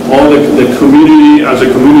all the community, as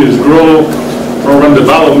the communities grow, urban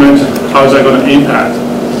development, how is that going to impact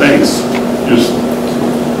things? Just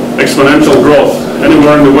exponential growth.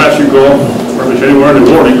 Anywhere in the West you go, or anywhere in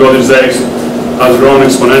the world you go these days, has grown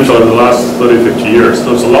exponentially in the last 30, 50 years.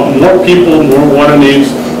 There's a lot more people, more water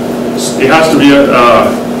needs. It has to be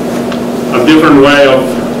a different way of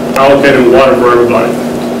allocating water for everybody.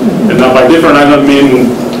 And now by different, I don't mean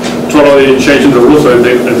totally changing the rules or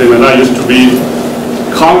anything like that. Used to be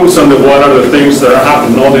cognizant of what are the things that are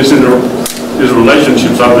happening, all these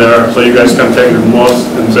relationships out there, so you guys can take the most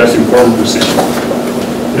and best informed decision.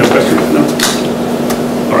 You have a question? No?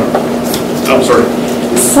 All right. I'm sorry.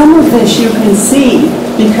 Some of this you can see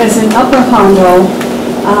because in Upper Hondo,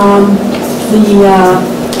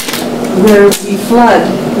 where we flood,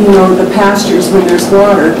 the pastures when there's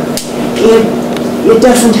water, it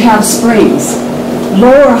doesn't have springs.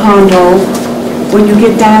 Lower Hondo, when you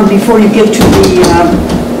get down before you get to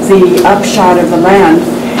the upshot of the land,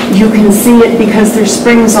 you can see it because there's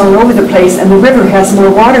springs all over the place and the river has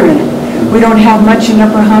more water in it. We don't have much in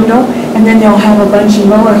Upper Hondo, and then they'll have a bunch in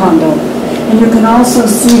Lower Hondo. And you can also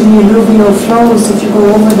see the alluvial flows if you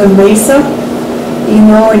go over the mesa,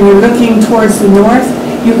 and you're looking towards the north,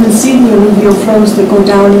 you can see the alluvial flows that go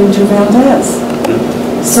down into Valdez.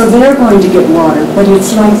 So they're going to get water, but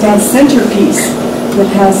it's like that centerpiece that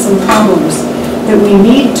has some problems that we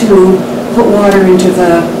need to put water into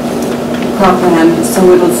the cropland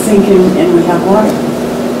so it'll sink in and we have water.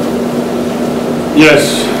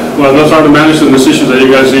 Yes, well, those are the management decisions that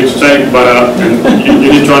you guys need to take, but you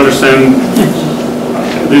need to understand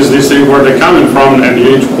these things where they're coming from, and you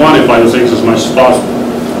need to quantify those things as much as possible,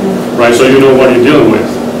 right? So you know what you're dealing with.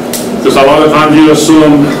 Because a lot of times you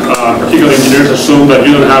assume, particularly engineers assume that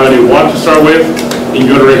you don't have any water to start with, and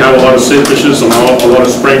you already have a lot of seepages and a lot of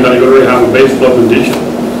spring that you already have a base flood condition.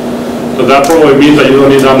 So that probably means that you don't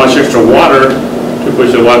need that much extra water to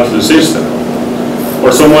push the water to the system. Or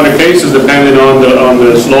some other cases, depending on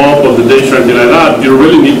the slope of the ditch or anything like that, you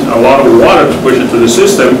really need a lot of water to push it to the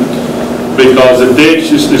system because the ditch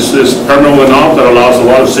is permeable enough that allows a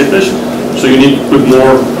lot of seepage. So you need to put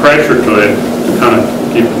more pressure to it to kind of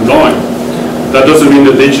keep it going. That doesn't mean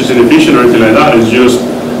the ditch is inefficient or anything like that. It's just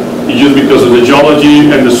because of the geology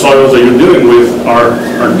and the soils that you're dealing with are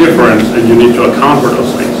different, and you need to account for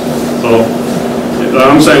those things. So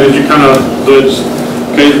I'm saying that you kind of do it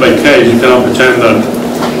case by case. You cannot pretend that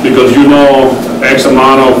because you know X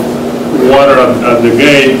amount of water at the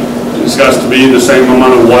gate, it has to be the same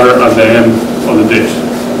amount of water at the end of the ditch.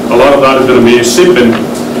 A lot of that is going to be seeping,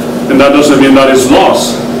 and that doesn't mean that it's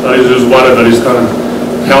lost. That is just water that is kind of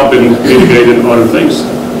helping mitigating other things.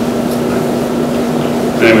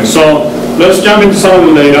 Anyway, so let's jump into some of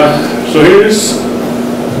the data. So here's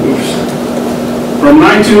from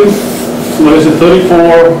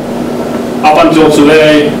 1934 up until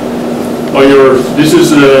today. This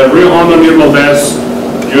is the Rio Hondo near Valdez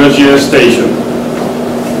USGS station.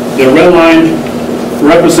 The red line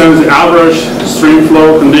represents the average stream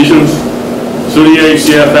flow conditions 38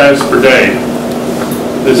 CFS per day.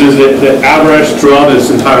 This is the average throughout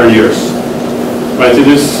this entire years. Right, so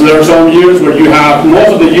there are some years where you have,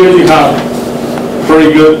 most of the years you have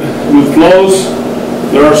pretty good flows.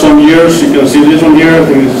 There are some years, you can see this one here, I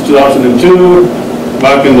think this is 2002,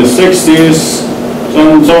 back in the 60s.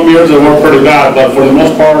 Some years they were pretty bad, but for the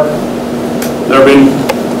most part, they've been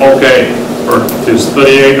okay since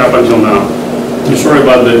 38 up until now. I'm sorry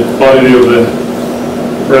about the quality of the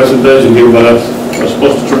presentation here, but that's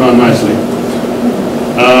supposed to turn on nicely.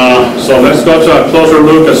 So let's go to a closer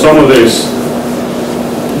look at some of this.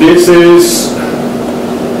 This is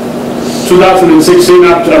 2016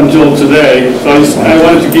 up until today. So I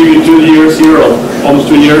wanted to give you 2 years here, or almost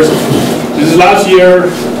 2 years. This is last year.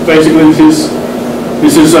 Basically, this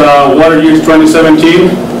is water year 2017.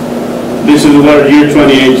 This is water year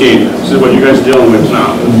 2018. This is what you guys are dealing with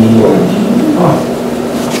now.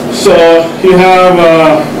 So you have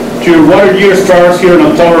your water year starts here on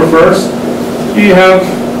October 1st. You have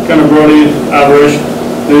kind of broadly average, a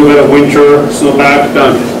little bit of winter snowpack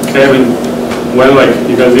kind of came and went like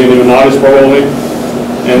you guys didn't even notice probably.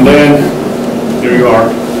 And then here you are,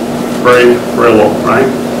 very, very low, right?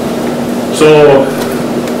 So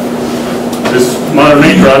this Mother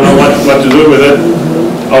Nature, I don't know what to do with it,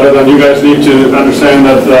 other than you guys need to understand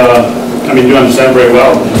that, I mean, you understand very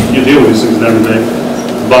well, you deal with these things every day,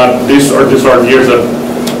 but these are years that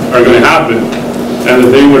are going to happen. And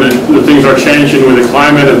the thing where the things are changing with the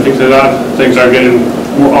climate and things like that, things are getting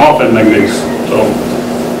more often like this. So,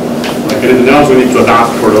 like anything else, we need to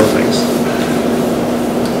adapt for those things.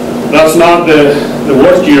 That's not the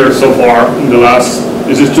worst year so far in the last,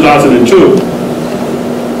 this is 2002.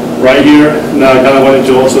 Right here, now I kind of went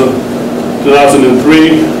into also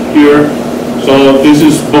 2003 here. So this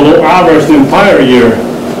is below average the entire year.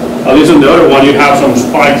 At least on the other one, you have some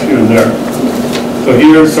spikes here and there. So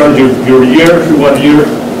here starts your year, what year,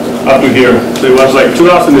 up to here. So it was like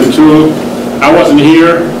 2002. I wasn't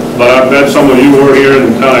here, but I bet some of you were here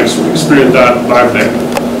and kind of experienced that back then.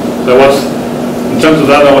 That was, in terms of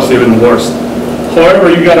that was even worse.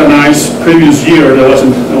 However, you got a nice previous year that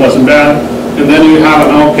wasn't bad, and then you have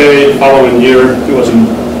an okay following year. It wasn't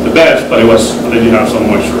the best, but then you have some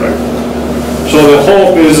moisture, right? So the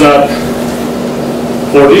hope is that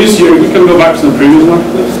for this year, we can go back to the previous one,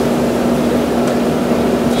 please.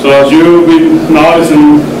 So as you've been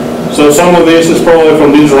noticing, so some of this is probably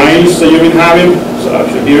from these rains that you've been having, so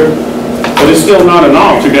actually here, but it's still not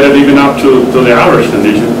enough to get it even up to the average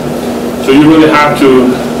condition. So you really have to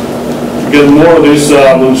get more of these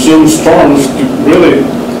monsoon storms to really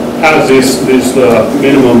have this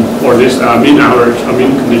minimum or this mean average,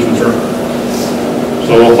 mean conditions.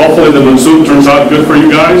 So hopefully the monsoon turns out good for you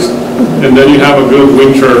guys, and then you have a good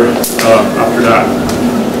winter after that.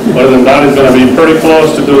 Other than that, it's going to be pretty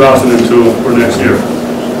close to 2002 for next year.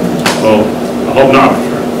 So I hope not.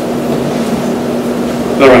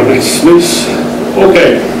 All right, next please.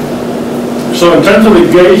 Okay. So in terms of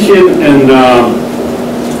irrigation and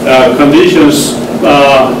conditions,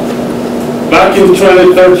 back in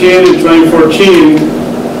 2013 and 2014,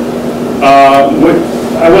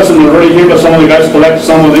 I wasn't already here, but some of the guys collected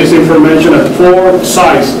some of this information at 4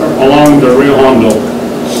 sites along the Rio Hondo.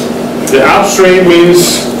 The upstream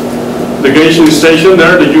means the gauging station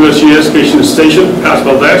there, the USGS gauging station, past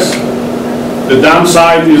Valdez. The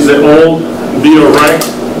downside is the old Bio Rec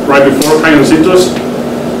right before Cañoncitos,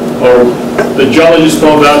 or the geologists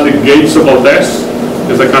call that the gates of Valdez,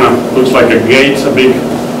 because it kind of looks like a gate, a big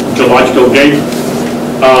geological gate.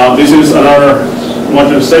 This is another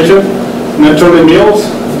monitoring station. And then Turning Mills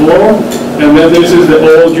below, and then this is the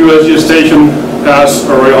old USG station past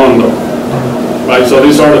Rio Hondo. Right, so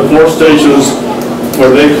these are the 4 stations where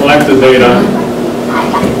they collect the data.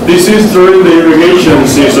 This is during the irrigation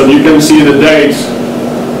season. You can see the dates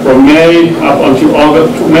from May up until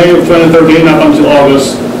August, May of 2013 up until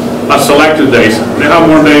August, are selected dates. They have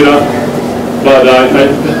more data, but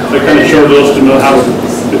I kind of show those to not have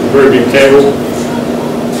a very big table.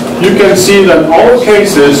 You can see that in all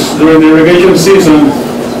cases during the irrigation season,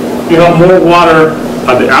 you have more water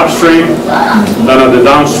at the upstream than at the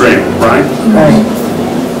downstream, right? Right.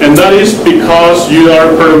 And that is because you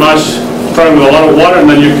are pretty much starting with a lot of water, and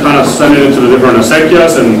then you kind of send it into the different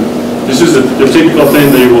acequias, and this is the typical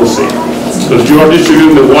thing that you will see. Because you are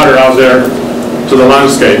distributing the water out there to the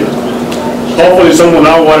landscape. Hopefully some of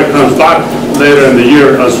that water comes back later in the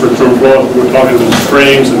year as return flow. We're talking about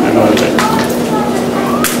springs and other things.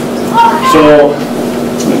 So,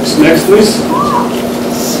 next please.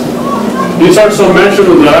 These are some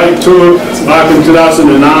measurements that I took back in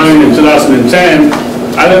 2009 and 2010.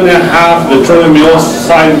 I didn't have the Turning Mills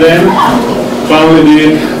side then, so I only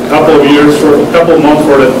did a couple of months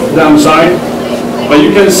for the downside. But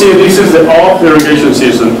you can see this is the off irrigation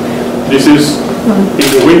season. This is in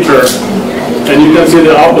the winter, and you can see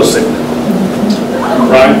the opposite,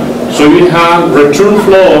 right? So you have return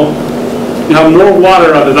flow. You have more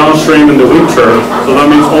water at the downstream in the winter, so that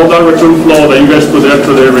means all that return flow that you guys put there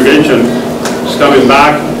to the irrigation is coming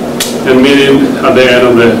back and meeting at the end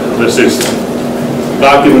of the season.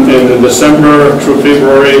 Back in December through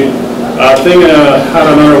February, I think I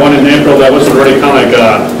had another one in April that was already kind of like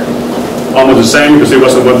almost the same, because it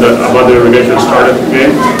wasn't when the irrigation started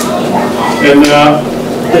again. And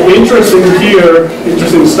the interesting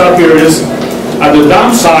stuff here is at the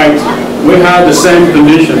downside, we had the same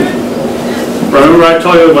condition. Remember I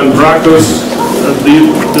told you when Dracos did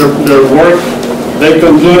their work, they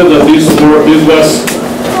concluded that this was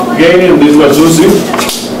gaining and this was losing.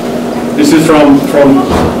 This is from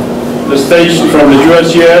the station, from the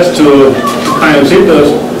USGS to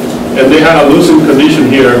Cañoncitos, and they had a losing condition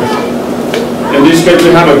here. In this case,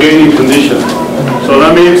 we have a gaining condition. So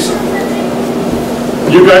that means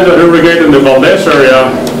you guys that irrigate in the Valdez area,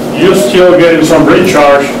 you're still getting some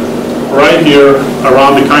recharge right here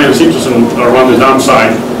around the Cañoncitos and around the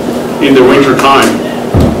downside in the winter time.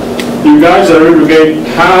 You guys that irrigate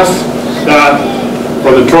past that,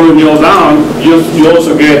 from the Turning Mill down, you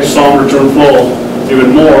also get some return flow,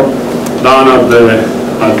 even more, down at the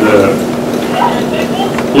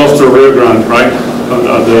close to Rio Grande, right?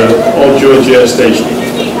 At the old USGS station.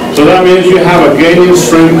 So that means you have a gaining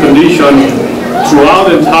stream condition throughout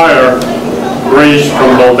the entire range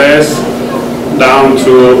from Valdez down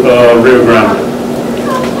to Rio Grande.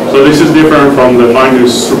 So this is different from the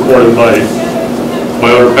findings reported by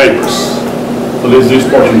other papers. So this is this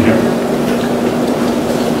portion here.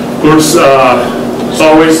 Of course, as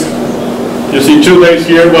always, you see 2 days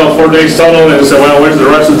here, well, 4 days total, and you say, well, where's the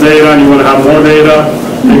rest of the data, and you want to have more data,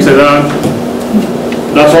 things like that.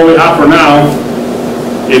 That's all we have for now.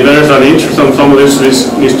 If there's an interest on some of this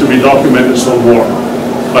needs to be documented some more.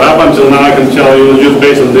 But up until now, I can tell you, just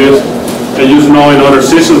based on this, and just knowing other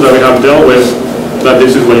systems that we have dealt with, that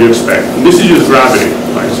this is what you expect. And this is just gravity,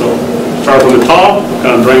 right? So start from the top,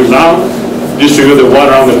 kind of drains down, distribute the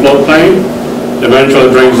water on the floodplain, eventually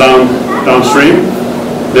drains downstream.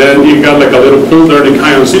 Then you've got like a little pool there, the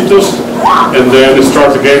cañoncitos, and then it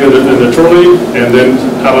starts again in the trolley, and then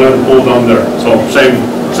have another pool down there. So same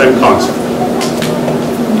concept.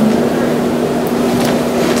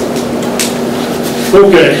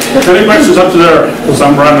 Okay, any questions up to there? Because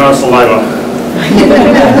I'm running out of saliva.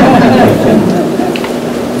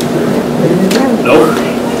 Nope.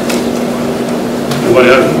 Anybody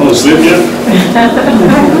have sleep yet?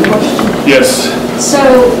 Yes. So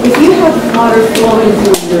if you have water flowing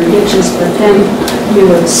through your ditches, but then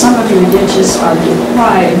some of your ditches are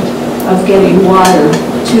deprived of getting water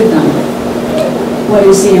to them, what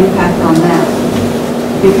is the impact on that?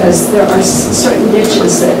 Because there are certain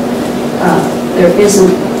ditches that there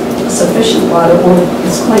isn't sufficient water, or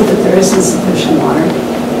it's claimed that there isn't sufficient water,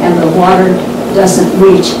 and the water doesn't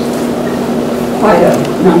reach quite a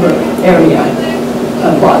number area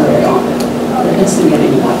of water at all. It doesn't get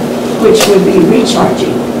any water, which would be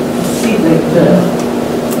recharging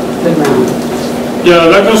the ground. Yeah,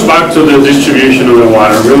 that goes back to the distribution of the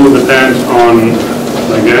water. It really depends on,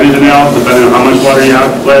 like anything else, depending on how much water you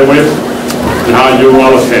have to play with and how you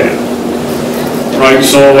allocate it. Right,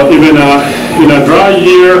 so even in a dry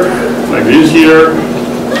year, like this year,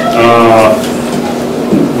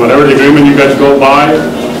 whatever the agreement you guys go by,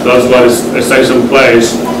 that's what it stays in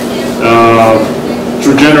place.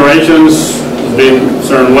 Through generations, it's been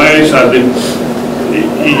certain ways.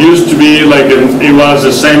 It used to be like it was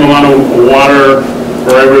the same amount of water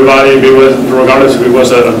for everybody, regardless if it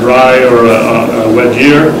was a dry or a wet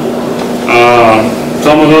year.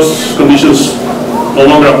 Some of those conditions no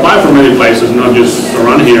longer apply for many places, not just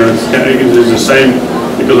around here. It's the same,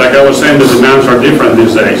 because like I was saying, the demands are different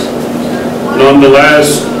these days.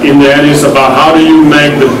 Nonetheless, in the end, it's about how do you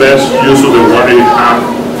make the best use of the water you have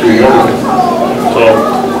to work with. So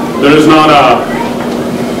there is not a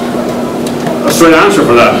straight answer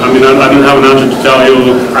for that. I mean, I don't have an answer to tell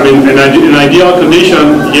you. I mean, in an ideal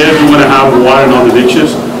condition, yes, you want to have water in all the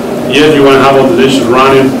ditches. Yes, you want to have all the ditches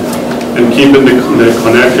running and keeping the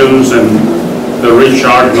connections and the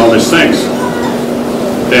recharge and all these things.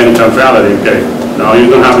 Then in reality, okay, now you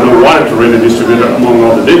don't have enough water to really distribute among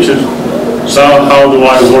all the ditches. So how do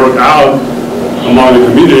I work out among the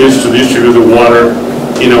communities to distribute the water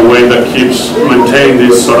in a way that keeps maintaining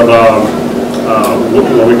this sort of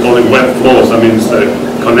what we call it wet flows? That means the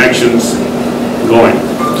connections going.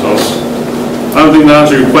 So I don't think that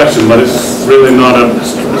answers your question, but it's really not a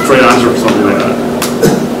straight answer for something like that.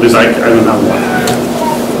 At least I don't have one.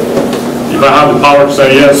 If I have the power to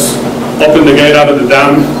say yes, open the gate out of the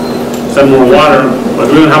dam, send more water, but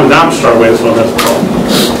we don't have a dam to start with, so that's the problem.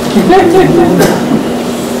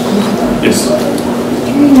 Yes.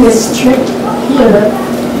 During this trip here,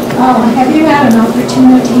 have you had an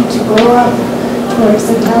opportunity to go up towards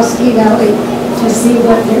the Taos Valley to see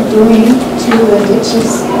what they're doing to the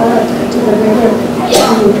ditches, to the river,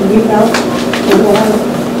 to reroute the water?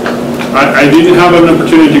 I didn't have an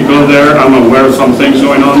opportunity to go there. I'm aware of some things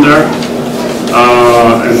going on there.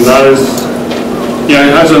 And that is, yeah,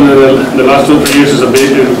 it has in the last 2 or 3 years is a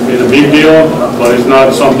big deal, but it's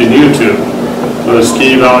not something new to. So the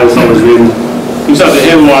ski valley has always been, these are the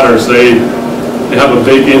headwaters, they have a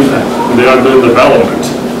big impact, and they are doing development.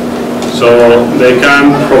 So they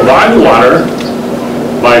can provide water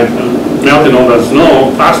by melting all that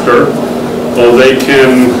snow faster, or they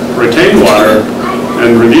can retain water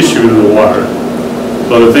and redistribute the water.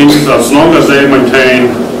 So the thing is, as long as they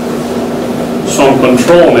maintain some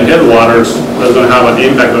control on the headwaters, that's going to have an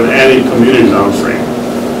impact on any community downstream.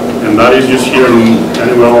 And that is just here and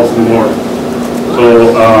anywhere else in the world.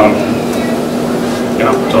 So,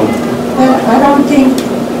 yeah, so. I don't think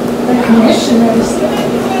the commissioners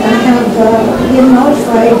have been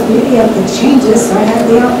notified really of the changes. I had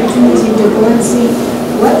the opportunity to go and see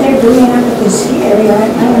what they're doing up at the ski area.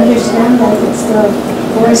 I understand that it's the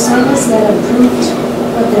Forest Service that approved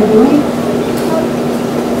what they're doing.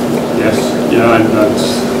 Yes, yeah,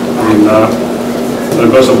 that's, I mean, that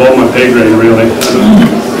goes above my pay grade, really.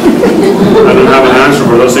 I don't have an answer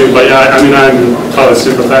for those things, but yeah, I mean, I'm totally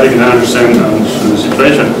sympathetic and I understand the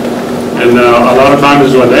situation. And a lot of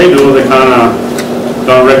times what they do, they kind of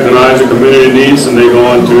don't recognize the community needs, and they go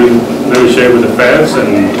on to negotiate with the feds,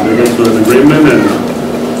 and they get to an agreement, and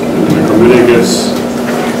the community gets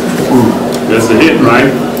the hit, right?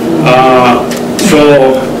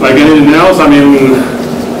 So, like anything else, I mean,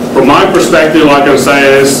 from my perspective, like I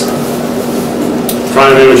say, is try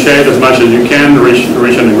to negotiate as much as you can, reach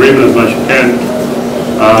an agreement as much as you can.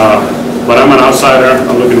 But I'm an outsider.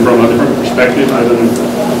 I'm looking from a different perspective. I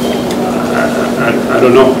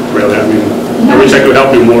don't know really. I mean, I wish I could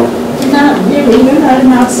help you more. Not really. You're not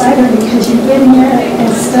an outsider because you've been here and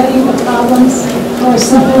studied the problems for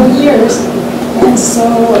several years, and so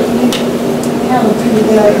you have a pretty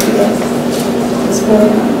good idea of what's going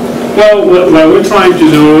on. Well, what we're trying to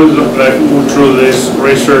do through this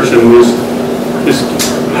research and is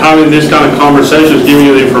having this kind of conversations, giving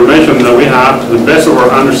you the information that we have to the best of our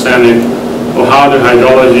understanding of how the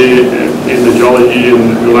hydrology and the geology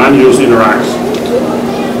and the land use interacts.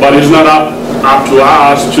 But it's not up to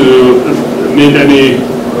us to need any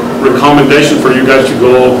recommendation for you guys to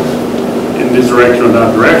go in this direction or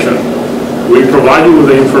that direction. We provide you with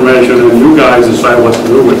the information and you guys decide what to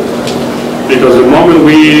do with it. Because the moment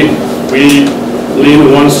we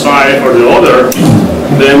lean one side or the other,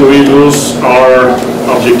 then we lose our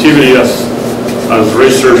objectivity as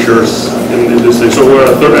researchers in this thing. So we're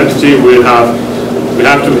a third entity. We have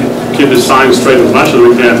to keep the science straight as much as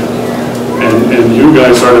we can, and you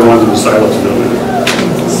guys are the ones who decide what to do with it.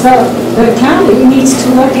 So the county needs to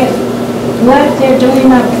look at what they're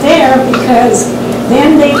doing up there, because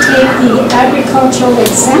then they take the agricultural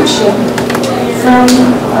exemption from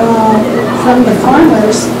the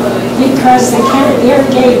farmers because they can't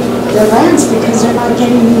irrigate their lands because they're not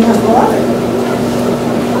getting enough water.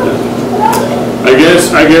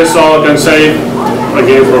 I guess all I can say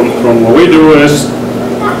again from what we do is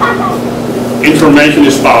information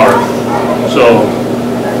is power. So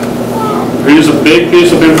here's a big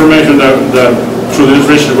piece of information that through this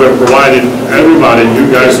research we're providing everybody, you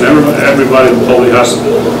guys and everybody totally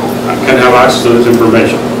can have access to this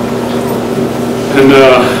information. And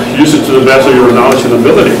use it to the best of your knowledge and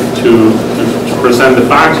ability to present the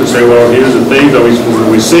facts and say, well, here's the things that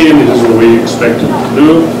we see, and this is what we expect to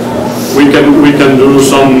do. We can do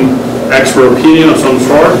some expert opinion of some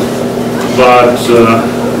sort, but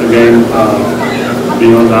again,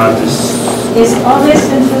 beyond that is all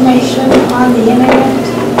this information on the internet?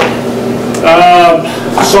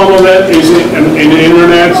 Some of it is in the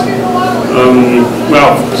internet.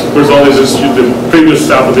 Well, first of all, the previous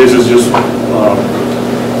stuff of this is just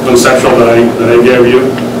conceptual that I gave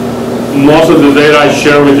you. Most of the data I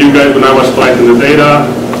share with you guys when I was collecting the data,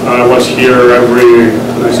 I was here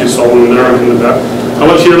I see Solomon there in the back. I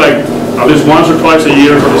was here like at least once or twice a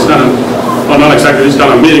year for this kind of, well, not exactly this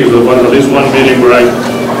kind of meetings, but at least one meeting where I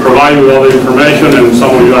provide you with all the information, and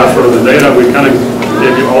some of you ask for the data. We kind of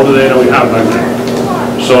give you all the data we have back there.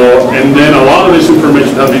 So, and then a lot of this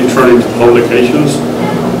information has been turned into publications,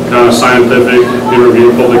 kind of scientific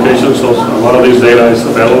peer-reviewed publications, so a lot of this data is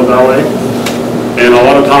available that way. And a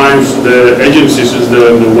lot of times the agencies is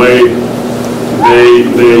the way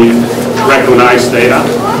they recognize data,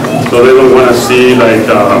 so they don't want to see like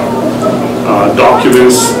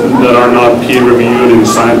documents that are not peer-reviewed in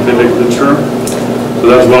scientific literature. So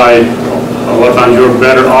that's why a lot of times you're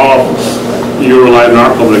better off you rely on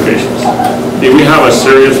our publications. If we have a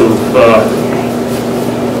series of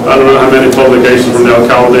I don't know how many publications from the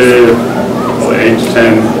alcalde, 8 to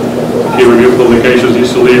 10 peer-reviewed publications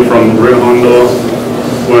easily from Rio Hondo,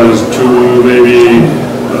 was 2, maybe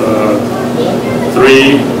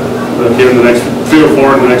 3 here in the next 3 or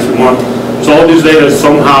 4 in the next month. So all this data is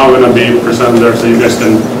somehow going to be presented there, so you guys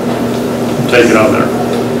can take it out there.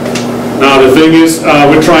 Now the thing is,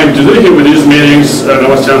 we're trying to do here with these meetings, and I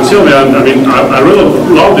was telling Sylvia, I mean, I really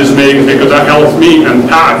love these meetings because that helps me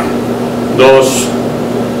unpack those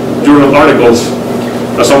journal articles.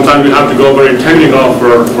 Sometimes we have to go very technical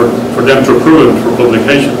for them to approve it for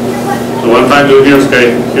publication. So what I'm trying to do here is,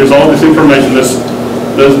 okay, here's all this information, let's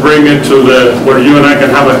bring it to where you and I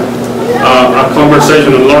can have a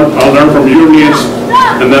conversation and I'll learn from your needs,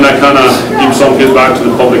 and then I kind of give some feedback to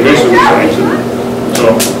the publication.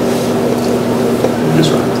 So,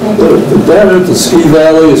 the data at the Ski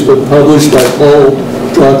Valley has been published by Paul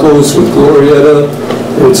Dracos with Glorietta.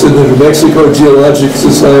 It's in the New Mexico Geologic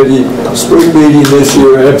Society spring meeting this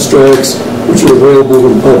year, abstracts, which are available to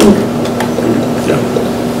the public. Yeah.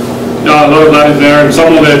 Yeah, a lot of that is there, and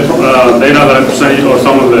some of the data that I presented, or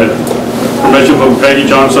some of the information from Peggy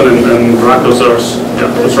Johnson and Dracos are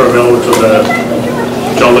available to the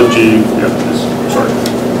geology. Yeah, sorry.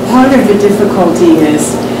 Part of the difficulty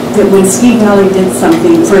is that when Ski Valley did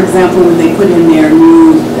something, for example, when they put in their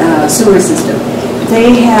new sewer system,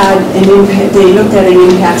 they looked at an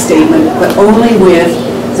impact statement, but only with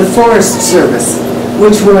the Forest Service,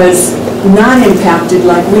 which was not impacted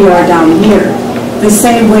like we are down here. The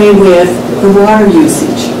same way with the water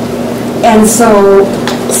usage. And so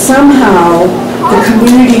somehow the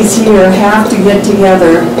communities here have to get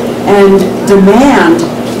together and demand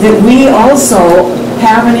that we also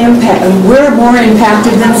have an impact. We're more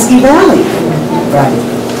impacted than Ski Valley. Right,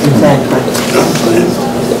 exactly.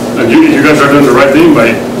 And you guys are doing the right thing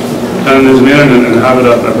by having this meeting and having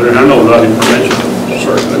a better handle of that information.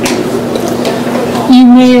 Certainly. You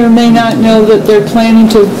may or may not know that they're planning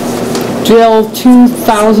to drill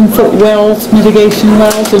 2,000-foot wells, mitigation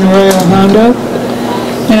wells in Rio Hondo.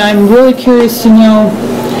 And I'm really curious to know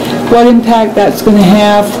what impact that's going to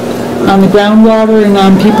have on the groundwater and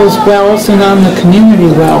on people's wells and on the community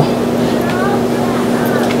well.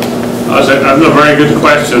 That's a very good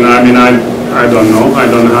question. I mean, I don't know. I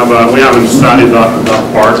don't have we haven't studied that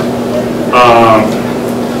part.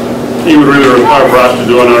 It would really require for us to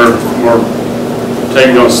do another more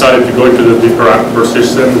technical study to go into the deeper aquifer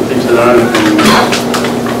system and things like that,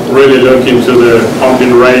 and really look into the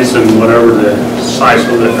pumping rates and whatever the size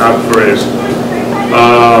of the aquifer is.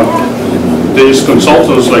 These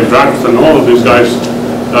consultants like Drax and all of these guys,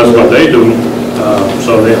 that's what they do.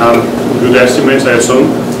 So they have good estimates, I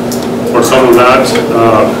assume, for some of that.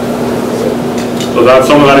 So that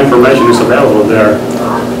some of that information is available there.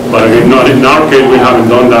 But again, not in our case, we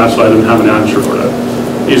haven't done that, so I don't have an answer for that.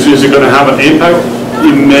 Is it going to have an impact?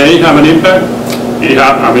 It may have an impact. It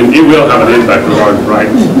will have an impact regardless,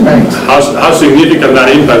 right? How significant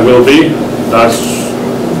that impact will be, that's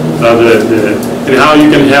and how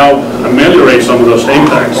you can help ameliorate some of those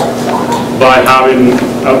impacts by having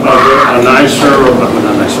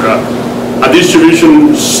a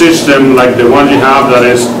distribution system like the one you have that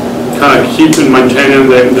is kind of maintaining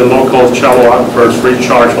the local shallow aquifers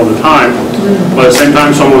recharge all the time, but at the same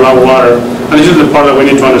time some of that water, and this is the part that we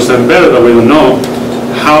need to understand better that we don't know,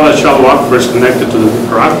 how that shallow aquifer is connected to the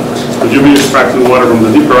deeper aquifers. Because you'll be extracting water from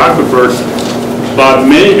the deeper aquifers, but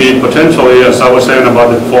maybe, potentially, as I was saying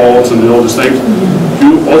about the faults and all these things,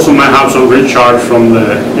 you also might have some recharge from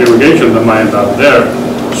the irrigation that might end up there.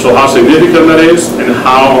 So how significant that is and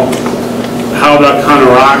how that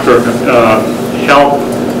counteract or help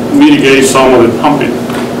mitigate some of the pumping.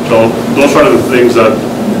 So those are the things that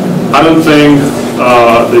I don't think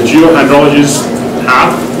the geohydrologists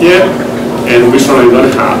have yet, and we certainly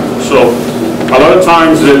don't have. So a lot of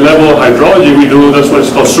times the level of hydrology we do, that's what's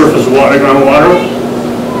called surface water, groundwater.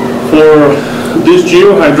 For these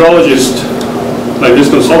geohydrologists, like these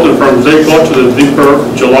consultant firms, they go to the deeper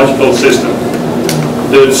geological system.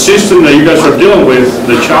 The system that you guys are dealing with,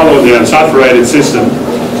 the shallow, the unsaturated system,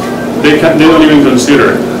 they don't even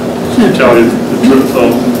consider it, to tell you the truth. So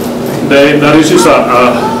that is just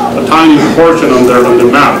a tiny portion on their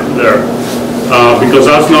map there, because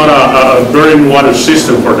that's not a very water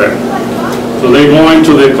system for them. So they go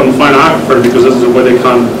into the confined aquifer because this is the way they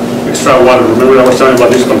can extract water. Remember I was talking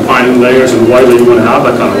about these confining layers and why they want to have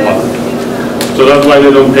that kind of water. So that's why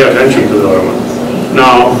they don't pay attention to the other one.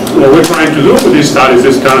 Now, what we're trying to do with these studies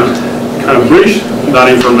is kind of bridge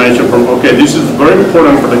that information from, okay, this is very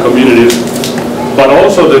important for the communities, but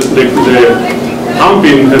also the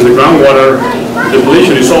pumping and the groundwater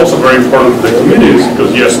depletion is also very important for the communities,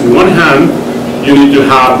 because yes, on one hand, you need to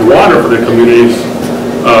have water for the communities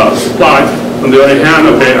supply. On the other hand,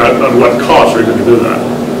 okay, at what cost are you going to do that?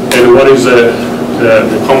 And what is the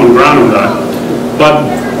common ground of that? But,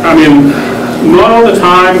 I mean, not all the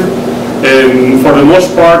time, and for the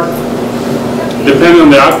most part, depending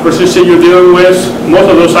on the aquifer system you're dealing with,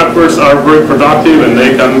 most of those aquifers are very productive and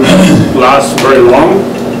they can last very long.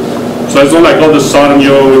 So it's not like all of a sudden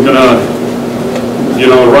you're going to,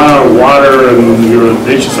 run out of water and your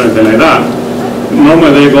ditches or anything like that.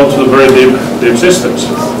 Normally they go to the very deep systems.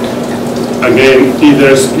 Again,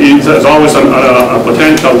 there's always a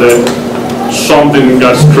potential that something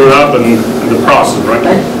got screwed up in the process, right?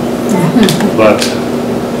 But,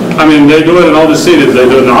 I mean, they do it in all the cities. They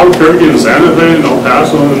do it in Albuquerque, in Santa Fe, in El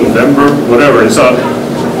Paso, in Denver, whatever. It's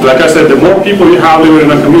like I said, the more people you have living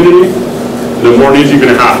in a community, the more needs you're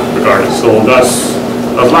going to have, regardless. So that's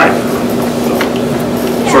life. So,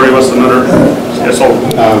 sorry, what's another? Yes,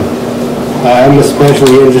 I'm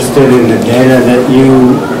especially interested in the data that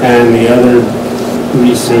you and the other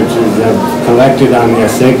researchers have collected on the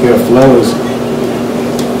Acequias flows,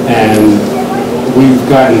 and we've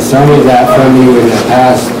gotten some of that from you in the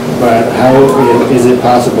past, but how is it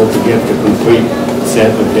possible to get the complete set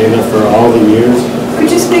of data for all the years? Could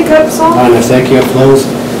you speak up, Saul? On Acequias flows?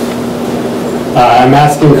 I'm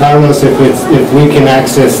asking Carlos if we can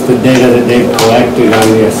access the data that they've collected on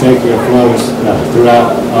the Acequias flows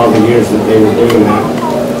throughout all the years that they were doing that.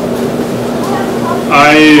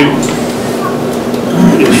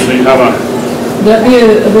 That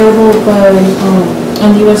is available by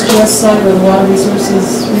on the USGS side or the Water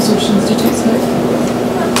Resources Research Institute side?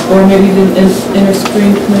 Or maybe the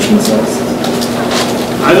Inter-Stream Commission side?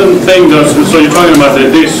 I don't think those, so you're talking about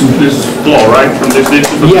this flow, right, from this ditch?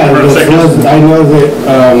 Yeah, I know that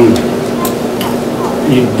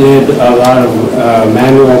you did a lot of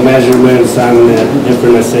manual measurements on the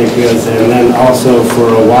different acequias, and then also for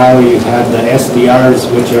a while you had the SDRs,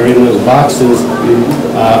 which are in those boxes,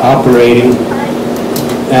 operating,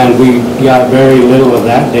 and we got very little of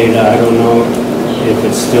that data. I don't know if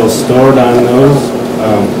it's still stored on those,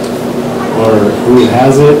 or who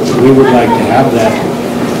has it. We would like to have that.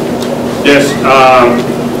 Yes,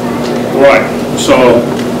 right, so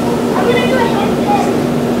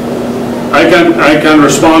I can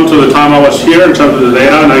respond to the time I was here in terms of the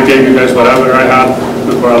data, and I gave you guys whatever I had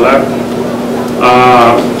before I left.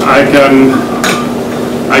 I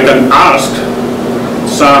can ask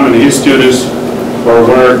Sam and his students for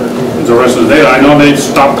where the rest of the data. I know they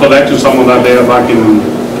stopped collecting some of that data back in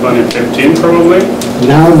 2015 probably.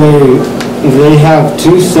 Now they have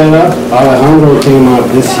two set up. Alejandro came out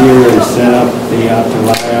this year and set up the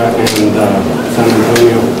Atalaya and San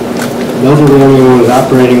Antonio. Those are the only ones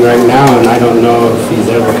operating right now, and I don't know if he's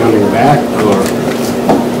ever coming back, or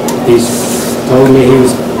he's told me he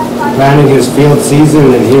was planning his field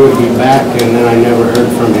season and he would be back, and then I never heard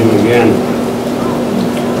from him again.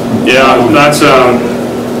 Yeah, that's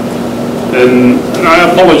and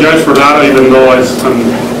I apologize for that, even though I'm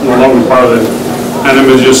no longer part of the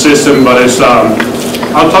NMSU system, but it's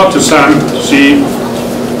I'll talk to Sam to see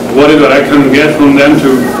what is that I can get from them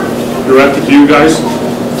to direct it to you guys.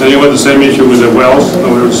 And you had the same issue with the wells that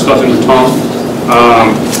we were discussing with Tom.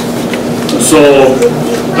 So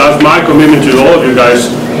that's my commitment to all of you guys.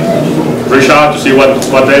 Reach out to see what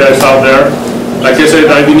data is out there. Like I said,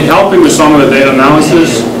 I've been helping with some of the data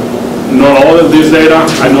analysis. Not all of this data.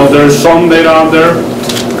 I know there's some data out there.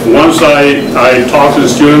 Once I talk to the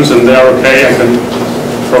students and they're okay, I can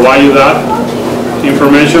provide you that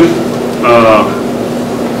information.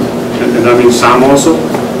 And that means Sam also.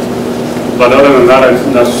 But other than that,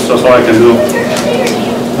 that's all I can do.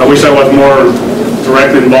 I wish I was more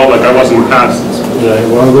directly involved, like I was in the past. Right.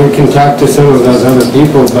 Well, we can talk to some of those other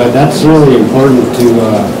people, but that's really important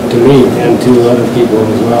to me and to other people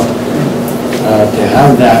as well. To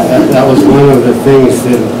have that was one of the things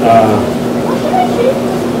that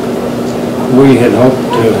we had hoped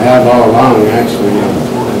to have all along, actually.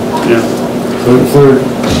 Yeah.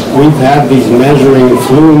 We've had these measuring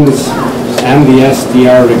flumes and the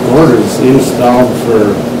SDR recorders installed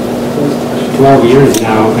for 12 years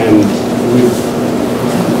now, and we've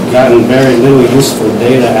gotten very little useful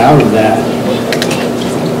data out of that,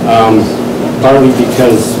 partly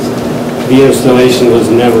because the installation was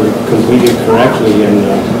never completed correctly, and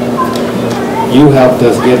you helped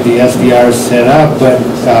us get the SDRs set up, but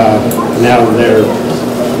now they're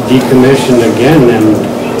decommissioned again, and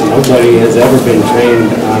nobody has ever been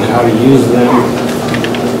trained on how to use them,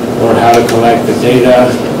 or how to collect the data,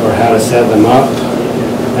 or how to set them up.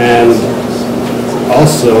 And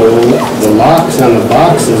also, the locks on the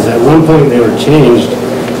boxes, at one point they were changed,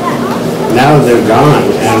 now they're gone,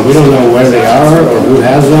 and we don't know where they are, or who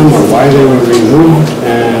has them, or why they were removed,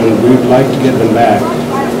 and we'd like to get them back.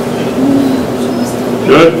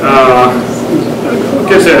 Good.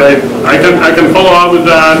 Like I said, I can follow up with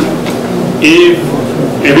that if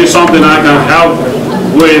it's something I can help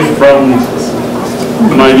with from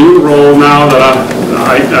my new role now, that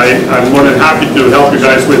I'm more than happy to help you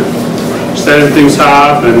guys with setting things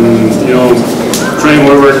up and, train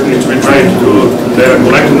whoever needs to be trained to do data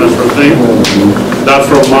collection, that sort of thing. That's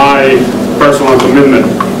from my personal commitment,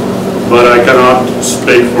 but I cannot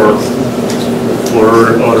speak for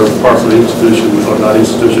other parts of the institution or that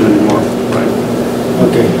institution anymore, right?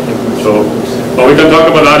 Okay. So, but we can talk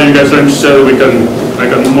about that if you guys are interested. I'm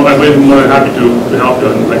more than happy to help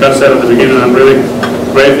you. And like I said at the beginning, I'm really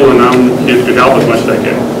grateful, and I'm here to help as much as I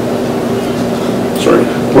can. Sorry.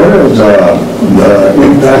 What is the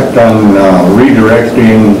impact on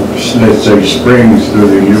redirecting, let's say, springs through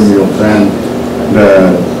the alluvial fan?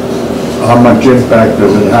 How much impact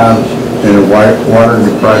does it have in water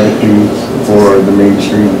depravity for the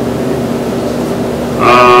mainstream?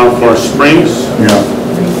 For springs? Yeah.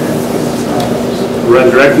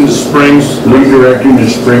 Redirecting the springs? Redirecting the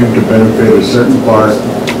spring to benefit a certain part,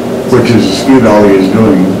 which is the ski valley is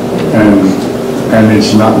doing, and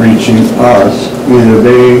it's not reaching us. Either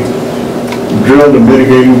they drilled a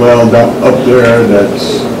mitigating well up there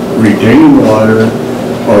that's retaining water,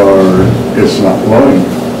 or it's not flowing.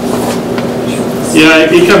 Yeah,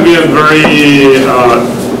 it can be a very,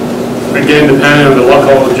 again, depending on the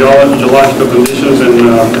local geological conditions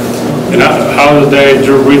and And how do they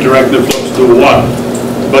redirect the flux to what?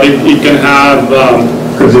 But it can have...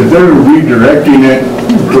 Because if they're redirecting it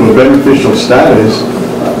to a beneficial status,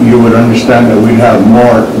 you would understand that we'd have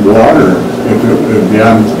more water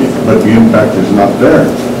but the impact is not there.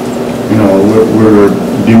 You know, we're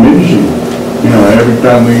diminishing. You know, every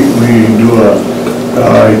time we do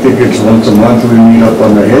I think it's once a month we meet up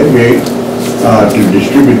on the head gate to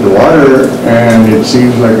distribute the water, and it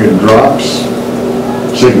seems like it drops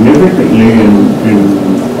significantly in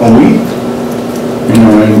a week. You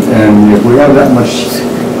know, and if we have that much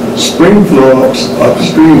spring flow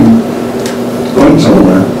upstream, it's going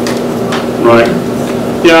somewhere. Right.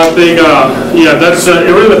 Yeah, I think, that's,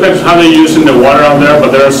 it really depends how they're using the water out there,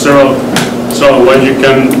 but there are several ways you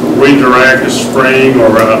can redirect a spring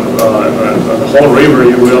or the whole river,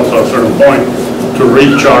 you will, to a certain point, to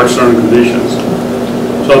recharge certain conditions.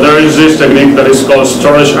 So there is this technique that is called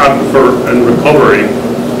storage aquifer and recovery.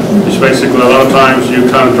 It's basically a lot of times you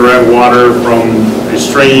kind of direct water from a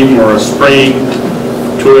stream or a spring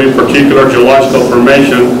to a particular geological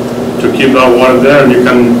formation to keep that water there, and you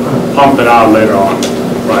can pump it out later on,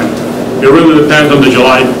 right? It really depends on the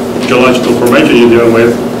geological formation you're dealing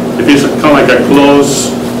with. If it's kind of like a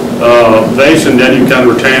closed basin, then you can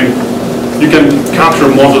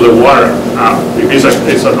capture most of the water out. If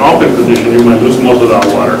it's an open condition, you might lose most of that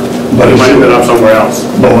water. But you might end it up somewhere else.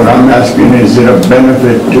 But what I'm asking, is it a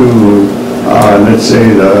benefit to, let's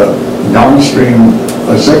say, the downstream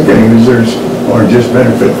Acequia users, or just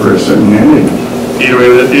benefit for a certain entity?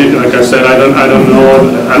 Like I said, I don't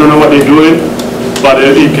know what they're doing, but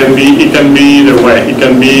it can be either way. It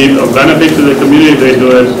can be a benefit to the community if they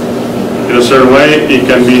do it in a certain way. It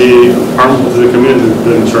can be harmful to the community if they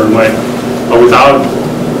do it in a certain way. But without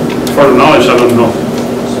further knowledge, I don't know.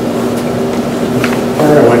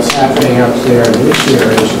 Part of what's happening up there this year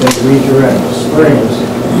is they redirect the springs.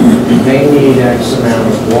 They need X amount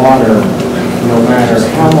of water, no matter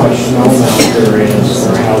how much snowmelt there is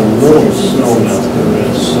or how little snowmelt there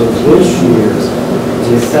is. So this year,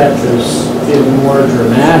 the effect is even more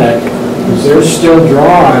dramatic because they're still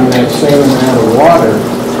drawing that same amount of water,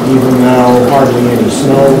 even though hardly any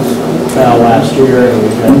snow fell last year and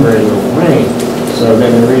we've had very little rain. So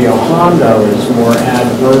then the Rio Hondo is more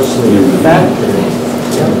adversely affected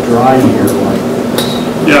in a dry year like this.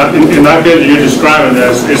 Yeah, in that case you're describing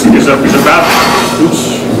this, it's about,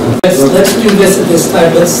 oops. Let's do this at this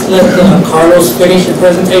time. Let's let Carlos finish the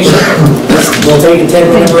presentation. We'll take a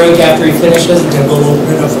 10-minute break after he finishes, and then we'll open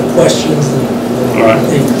it up for questions. All right.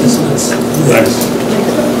 Thanks.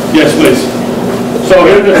 Yes, please. So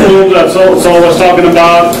here's the tool that Sol was talking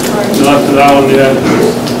about. Not to that one yet.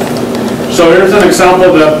 So here's an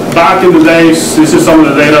example that back in the days, this is some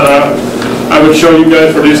of the data that I would show you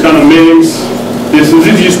guys for these kind of meetings. This is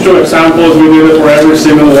just two examples. We did it for every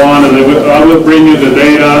single one, and I will bring you the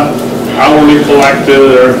data, how we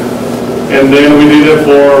collected, and then we did it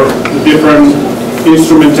for the different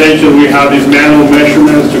instrumentation. We have these manual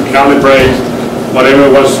measurements to calibrate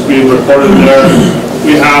whatever was being recorded there.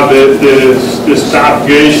 We have the staff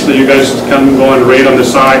gauge that you guys can go and rate on the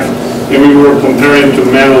side, and we were comparing to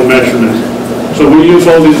manual measurements. So we use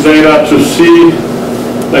all this data to see,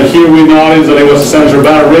 like here we noticed that it was a sensor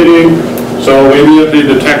band reading. So we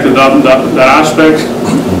immediately detected that aspect.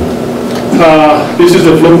 This is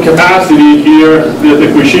the flume capacity here. The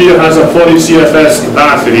Cuchilla has a 40 CFS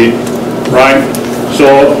capacity, right?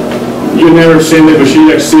 So you've never seen the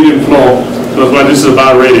Cuchilla exceeding flow. So that's why this is a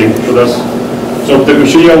bad rating. So the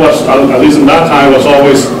Cuchilla was, at least in that time, was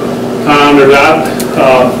always under that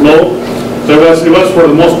flow. So it was for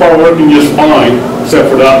the most part working just fine, except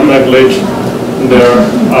for that glitch there.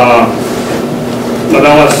 But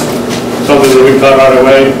that was something that we cut right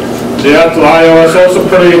away. The Atalaya was also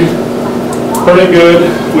pretty good.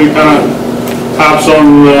 We kind of have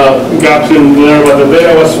some gaps in there, but the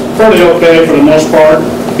data was pretty okay for the most part.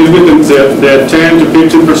 It's within the 10 to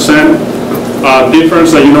 15%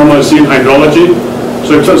 difference that you normally see in hydrology.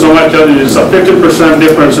 So if somebody tells you it's a 50%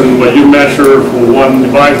 difference in what you measure from one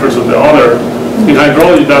device versus the other, in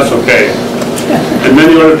hydrology that's okay. And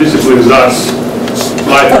many other disciplines that's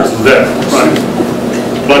life versus death, right?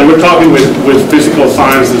 But we're talking with physical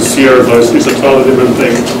sciences here, so it's a totally different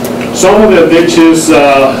thing. Some of the ditches,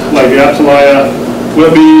 like the Atalaya,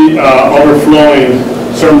 will be overflowing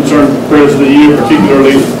certain periods of the year,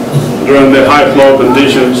 particularly during the high flow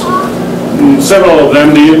conditions. Several of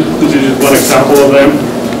them did. This is just one example of them.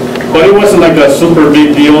 But it wasn't like a super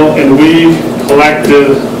big deal, and we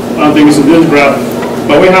collected, I don't think it's in this graph,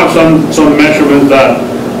 but we have some measurements that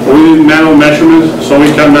we did manual measurements, so we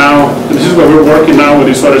can now, this is what we're working now with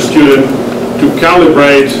this other student, to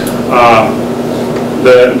calibrate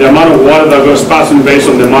the amount of water that was passing based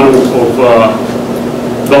on the amount of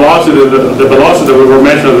velocity, the velocity that we were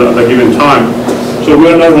measuring at a given time. So we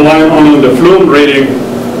are not relying only on the flume reading,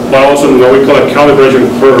 but also on what we call a calibration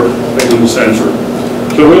curve based on the sensor.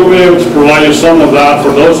 So we'll be able to provide you some of that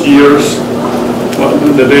for those years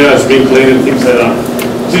when the data has been cleaned and things like that.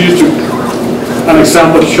 This is just an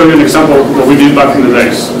example, to show you an example of what we did back in the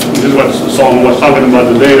days. This is what Solomon was talking about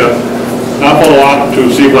the data. I'll follow up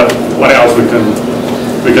to see what else we can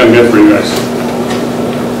get for you guys.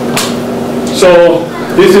 So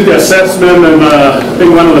this is the assessment, and I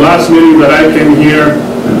think one of the last meetings that I came here,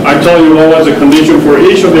 I told you what was the condition for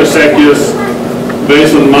each of the acequias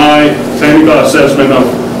based on my technical assessment of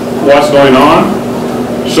what's going on.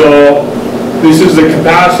 So this is the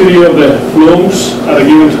capacity of the flumes at a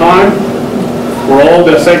given time for all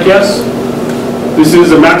the acequias. This is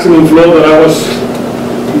the maximum flow that I was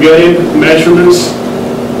getting measurements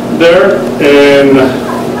there, and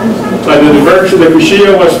like the diversion, the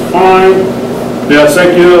Cuchilla was fine, the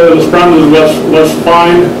Acequia, Los Prandos was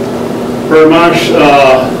fine, very much.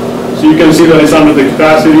 So you can see that it's under the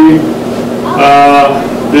capacity.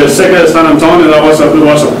 The Acequia de San Antonio, that was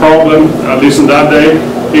a problem, at least on that day.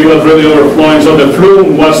 It was really overflowing, so the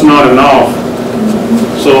flume was not enough.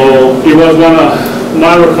 So it was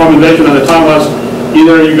my recommendation at the time was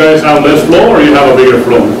either you guys have less flow or you have a bigger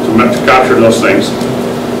flume to capture those things.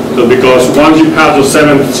 So because once you pass the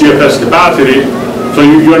 7 CFS capacity, so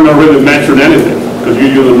you're not really measuring anything because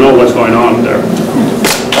you don't know what's going on there.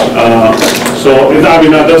 So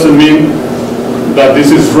that doesn't mean that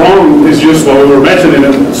this is wrong. It's just what we were mentioning.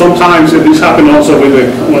 And sometimes this happened also with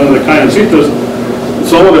one of the Cañoncitos.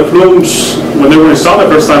 Some of the flumes when they were installed the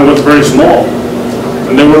first time was very small,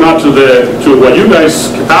 and they were not to what you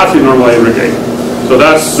guys capacity normally irrigate. So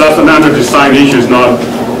that's an under design issue. It's not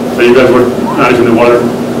that you guys were managing the water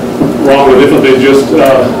wrong or differently, just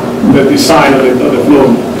the design of the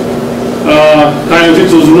flume.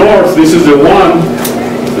 Cañoncitos North, this is the one.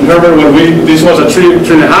 Remember when this was a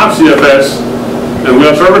 3.5 CFS, and we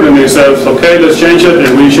observed it and we said, okay, let's change it,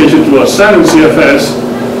 and we changed it to a 7 CFS,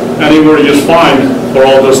 and it worked just fine for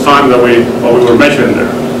all this time that we were measuring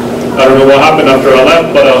there. I don't know what happened after I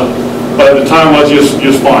left, but at the time was just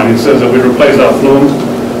fine. It says that we replaced that flume.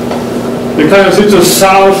 The Cañoncitos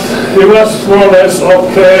South, it was more or less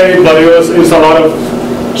okay, but it's a lot of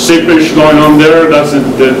seepage going on there. That's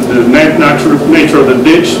the natural nature of the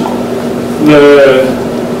ditch.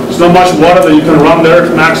 There's not much water that you can run there,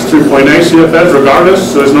 max 3.8 CFS regardless,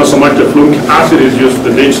 so it's not so much the flume capacity, it's just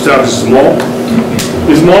the ditch itself is small.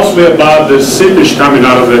 It's mostly about the seepage coming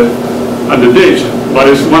out of the ditch, but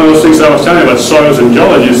it's one of those things I was telling you about soils and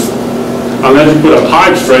geologists. Unless you put a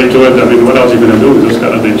pipe straight to it, I mean, what else are you going to do with those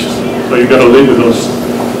kind of ditches? So you got to live with those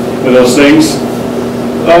things.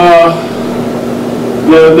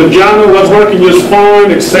 The channel was working just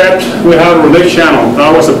fine, except we had a relief channel.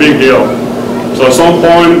 That was a big deal. So at some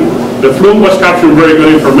point, the flume was capturing very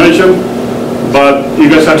good information, but you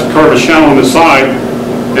guys had to curve a channel on the side,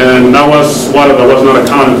 and that was water that was not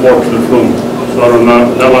accounted for to the flume. So I don't know,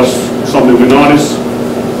 that was something we noticed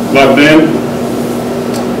back then.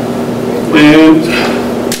 And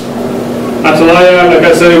Atalaya, like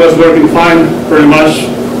I said, it was working fine, pretty much.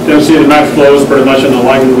 You can see the max flow is pretty much in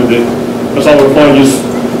alignment with it. That's all we're flowing just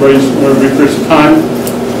very first time.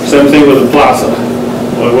 Same thing with the Plaza.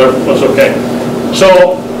 Well, it was okay.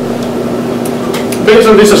 So, based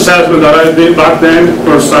on this assessment that I did back then, of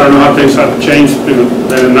course, I don't know how things have changed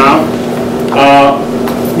then and now.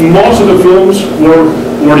 Most of the flumes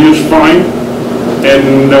were used fine,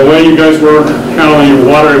 and the way you guys were handling your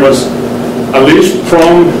water, it was, at least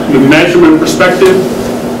from the measurement perspective,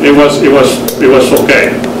 it was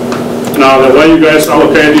okay. Now the way you guys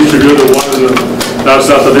allocate, distribute the water,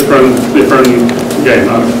 that's a different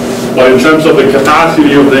game. But in terms of the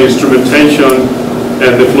capacity of the instrumentation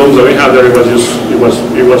and the flumes that we had there, it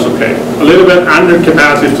was okay. A little bit under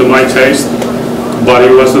capacity to my taste, but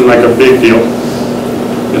it wasn't like a big deal.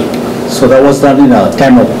 Yes. So that was done in a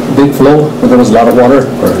time of big flow, where there was a lot of water?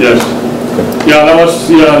 Or? Yes. Yeah, that was,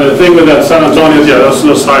 the thing with that San Antonio,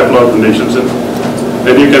 those high flow conditions.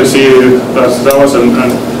 And you can see that was, and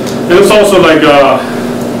it's also like, I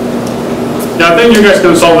think you guys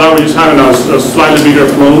can solve that with just having a slightly bigger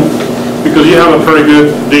flume, because you have a pretty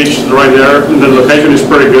good ditch right there, and the location is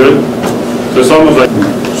pretty good. So it's almost like,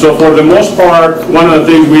 so for the most part, one of the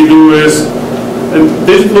things we do is, and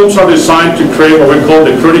these flumes are designed to create what we call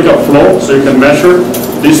the critical flow, so you can measure.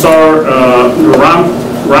 These are ramp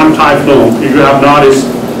type flume. If you have noticed,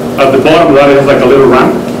 at the bottom of that it has like a little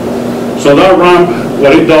ramp. So that ramp,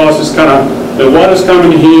 what it does is kind of the water's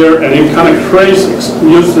coming here and it kind of creates,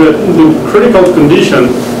 use the critical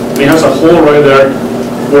condition. It has a hole right there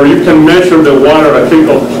where you can measure the water at a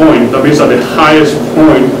critical point. That means at the highest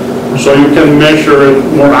point, so you can measure it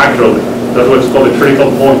more accurately. That's what's called a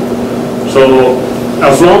critical point. So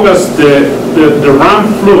as long as the ramp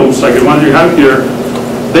flumes, like the ones you have here,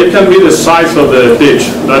 they can be the size of the ditch,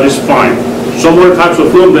 that is fine. Some other types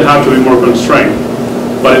of flume, they have to be more constrained.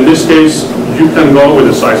 But in this case, you can go with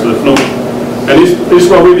the size of the flume. And this is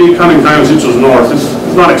what we did coming kind of Citrus North. It's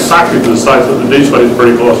not exactly to the size of the ditch, but it's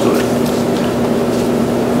pretty close to it.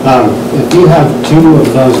 If you have two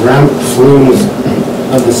of those ramp flumes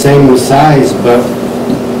of the same size, but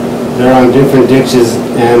they're on different ditches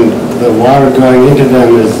and the water going into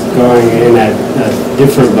them is going in at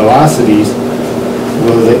different velocities,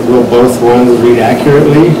 will both ones read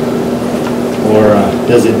accurately? Or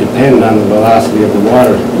does it depend on the velocity of the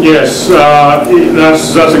water? Yes,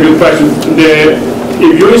 that's a good question.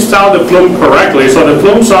 If you install the flume correctly, so the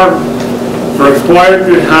flumes are required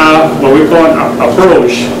to have what we call an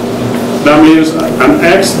approach. That means an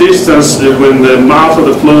X distance between the mouth of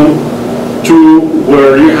the flume to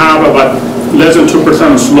where you have about less than 2%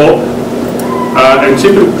 slope, and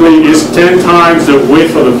typically it's 10 times the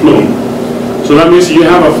width of the flume. So that means you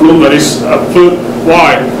have a flume that is a foot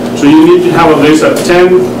wide. So you need to have at least a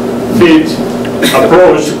 10 feet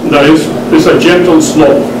approach that is a gentle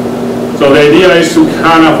slope. So the idea is to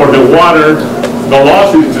kind of, for the water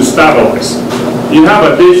velocity to stabilize. You have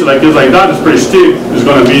a ditch like this, like that, it's pretty steep, it's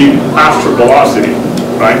going to be faster velocity,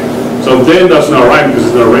 right? So then that's not right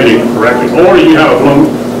because it's not rating correctly. Or you have a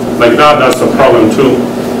flume like that, that's a problem too.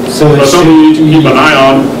 So something you need to keep an eye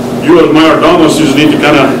on. You as mayordomos just need to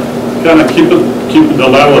kind of keep the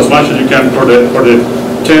level as much as you can for the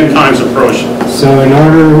 10 times approach. So in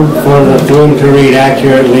order for the flume to read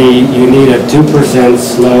accurately, you need a 2%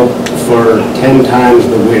 slope for 10 times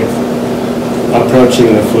the width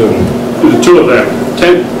approaching the flume. The two of them.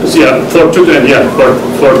 10, yeah, for 210, yeah,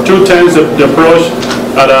 for 2/10 the approach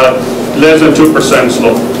at a less than 2%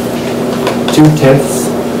 slope. 2/10?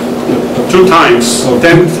 2 times. Oh,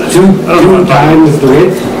 10, two times the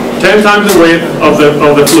width? 10 times the width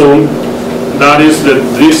of the flume. That is the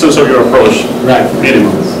distance of your approach. Right.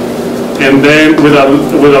 Minimum. And then with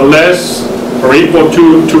a less or equal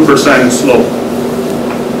to 2% slope.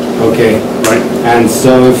 Okay. Right. And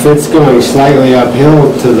so if it's going slightly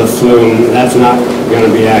uphill to the flume, that's not going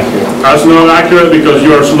to be accurate. That's not accurate because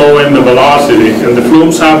you are slowing the velocity, and the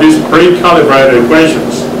flumes have these pre-calibrated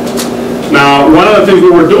equations. Now, one of the things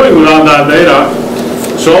we were doing without that data,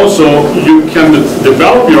 so also you can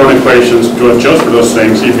develop your own equations to adjust for those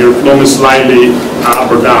things if your flume is slightly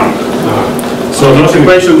up or down. So those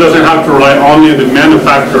equations doesn't have to rely only on the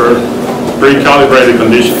manufacturer pre-calibrated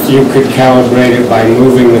conditions. You could calibrate it by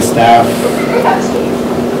moving the staff.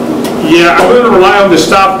 Yeah, I wouldn't rely on the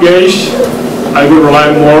staff gauge. I would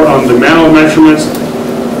rely more on the manual measurements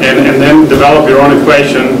and then develop your own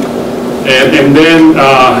equation. And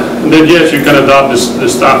then yes, you can adopt the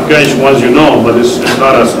staff gauge once you know, but it's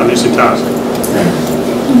not an easy task.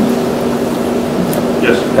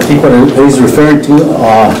 Yes? I think what he's referring to,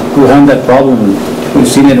 we have that problem, we've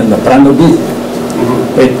seen it in the Prando bit.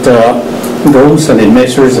 It goes and it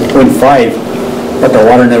measures a 0.5, but the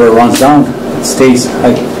water never runs down. It stays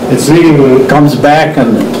high. It's reading, comes back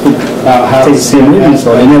and it how stays the same moving,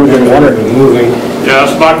 so they never get water moving. Yeah,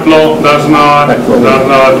 that's backflow. That's not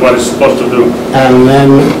what it's supposed to do. And then,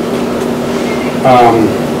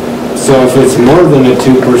 so if it's more than a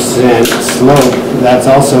 2% slope, that's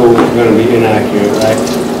also going to be inaccurate, right?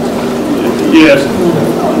 Yes.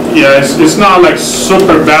 Yeah, it's not like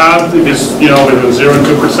super bad if it's, between 0 and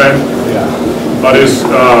 2%. Yeah. But it's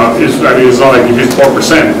not like if it's 4%,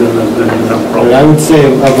 then you have a problem. I would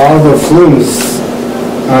say of all the flumes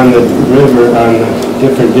on the river, on the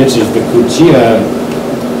different ditches, the Cuchilla,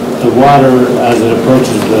 the water as it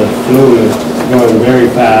approaches the flume is going very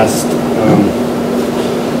fast.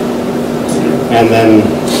 And then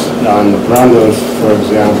on the Brandos, for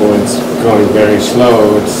example, it's going very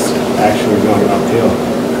slow. It's actually going uphill.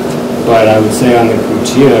 But I would say on the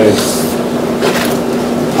Cuchilla, it's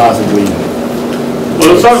possibly...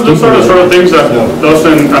 Well, those are the sort of things that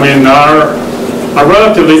are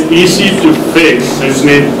relatively easy to fix. You just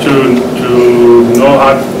need to know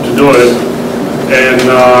how to do it. And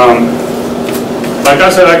like I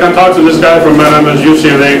said, I can talk to this guy from Manamas.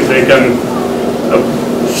 Usually they can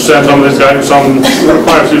send some of this guy some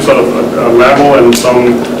requires you sort of a level and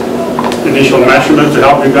some initial measurement to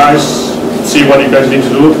help you guys see what you guys need to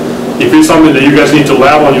do. If it's something that you guys need to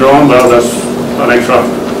level on your own, well, that's an extra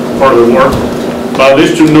part of the work. But at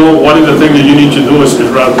least to know what is the thing that you need to do is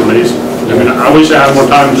relatively easy. I mean, I wish I had more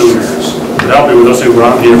time to help you with those things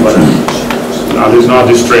around here, but at least not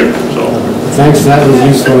this trip, so. Thanks, that was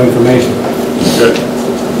useful information. Good.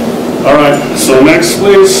 All right, so next,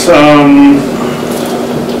 please.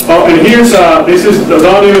 Oh, and here's, this is,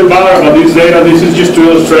 don't even bother about this data, this is just to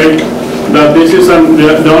illustrate that this is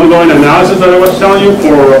the ongoing analysis that I was telling you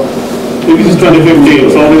for, I think this is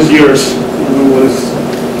 2015, so all these years,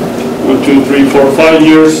 1, 2, 3, 4, 5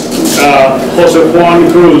 years, Jose Juan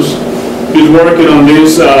Cruz is working on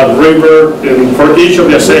this river, and for each of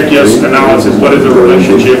the Acequias analysis, what is the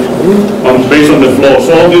relationship based on the flow.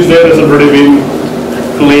 So all this data has already been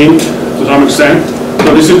cleaned to some extent.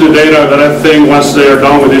 So this is the data that I think once they are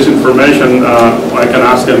done with this information, I can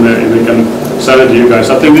ask them if they can send it to you guys.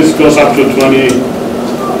 I think this goes up to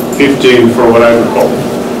 2015 for what I recall.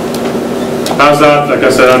 How's that? Like I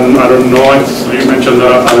said, I don't know. You mentioned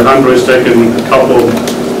Alejandro is taking a couple of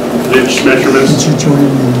ditch measurements.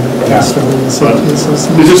 But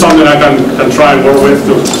this is something I can try and work with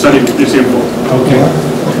to send you this info. Okay.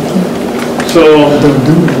 So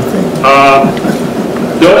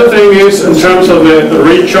the other thing is in terms of the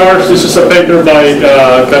recharge, this is a paper by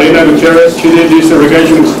Karina Gutierrez. She did this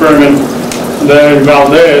irrigation experiment there in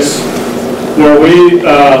Valdez, where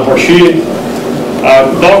she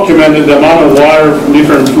documented the amount of water from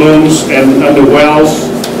different plumes and the wells,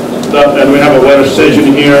 and we have a weather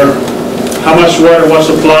station here, how much water was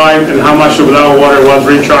supplied and how much of that water was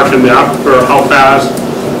recharged in the aquifer, how fast,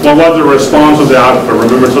 what was the response of the aquifer,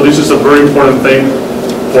 remember, so this is a very important thing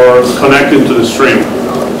for connecting to the stream.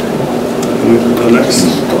 Next.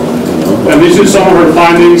 And this is some of our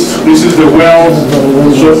findings. This is the well.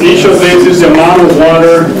 So each of these is the amount of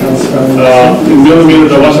water in millimeters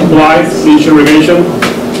that was applied each irrigation.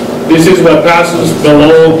 This is what passes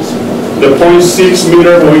below the 0.6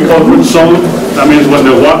 meter, what we call root zone. That means when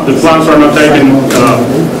the plants are not taking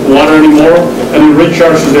water anymore, and it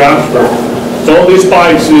recharges the aquifer. So all these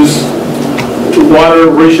pipes is water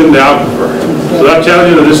reaching the aquifer. So that tells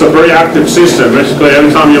you that it's a very active system. Basically, every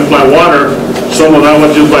time you apply water, some of that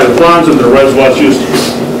was used by the plants and the rest was used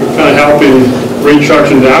kind of helping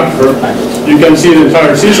recharging the aquifer. You can see the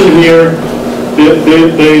entire season here. They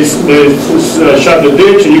shut the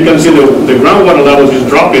ditch, and you can see the groundwater level is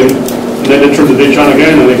dropping, and then they turned the ditch on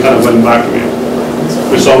again, and they kind of went back again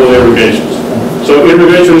with some of the irrigations. So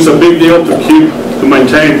irrigation is a big deal to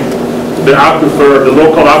maintain the aquifer, the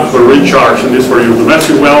local aquifer recharge, and this for your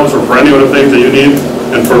domestic wells or for any other things that you need,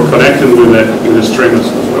 and for connecting with the stream as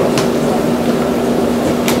well.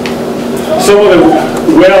 Some of the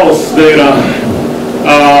wells data.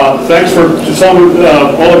 Thanks for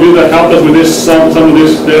all of you that helped us with this. Some of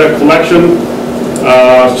this data collection.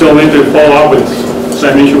 Still need to follow up with the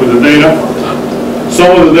same issue with the data.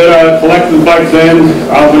 Some of the data collected back then,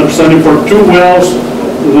 I was presenting for 2 wells.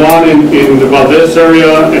 One in the Valdez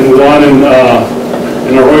area and one in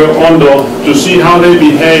Rio Hondo, to see how they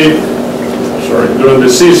behave during the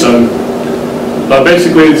season. But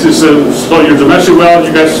basically, it's just so your domestic wells,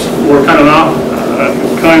 you guys were kind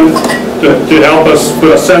to help us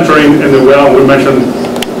put a centering in the well. We mentioned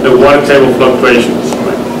the water table fluctuations.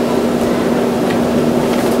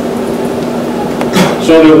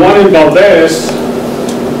 So the one in Valdez,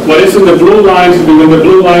 what is in the blue lines, the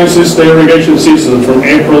blue lines is the irrigation season from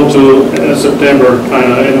April to September,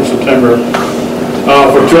 end of September,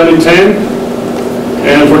 for 2010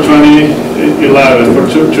 and for 2011, for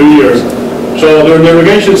two years. So during the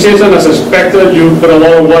irrigation season, as expected, you put a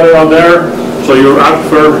lot of water out there, so your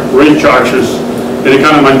aquifer recharges, and it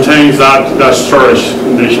kind of maintains that storage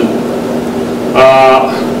condition.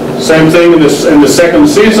 Same thing in the second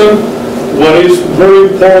season. What is very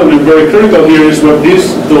important and very critical here is what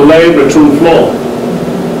this delayed return flow,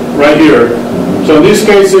 right here. So in this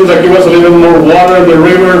case, it seems like it was a little more water in the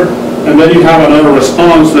river, and then you have another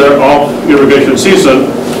response there of irrigation season.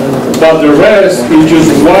 But the rest is just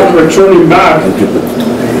water returning back.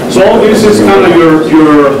 So all this is kind of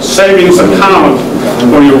your savings account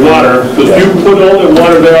for your water, because you put all the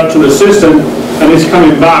water there to the system, and it's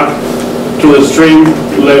coming back to the stream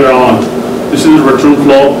later on. This is the return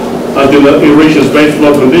flow. Until it reaches base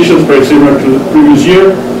flow conditions, very similar to the previous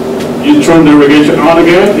year. You turn the irrigation on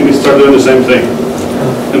again, and you start doing the same thing.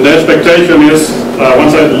 And the expectation is,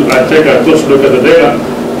 once I take a closer look at the data,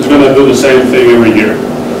 it's going to do the same thing every year.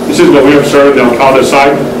 This is what we observed on the Alcalde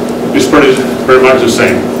side. It's very much the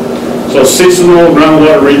same. So seasonal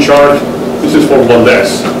groundwater recharge, this is for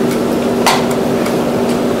Valdez.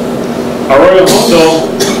 Rio Hondo,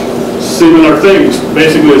 similar things,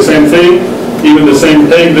 basically the same thing. Even the same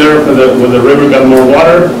thing there when the river got more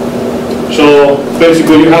water. So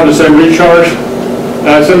basically you have the same recharge.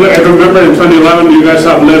 So I remember in 2011 you guys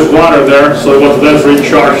have less water there, so it was less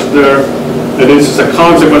recharge there. And this is a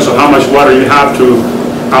consequence of how much water you have to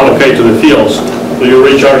allocate to the fields. So your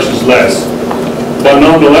recharge is less. But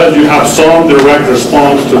nonetheless, you have some direct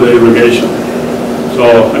response to the irrigation.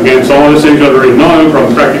 So again, some of the things you already know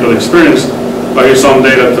from practical experience, but here's some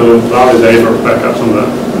data to validate or back up some of that.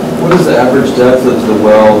 What is the average depth of the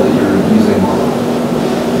well that you're using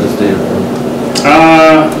this data from?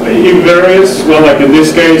 It varies. Well, like in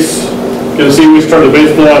this case, you can see we started the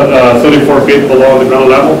base flow at 34 feet below the ground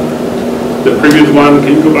level. The previous one,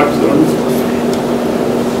 can you go back to the one?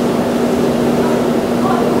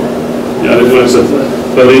 Yeah, this one is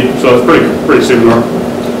the lead, so it's pretty similar.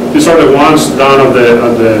 These are the ones down of the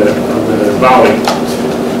valley.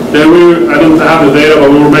 Then I don't have the data, but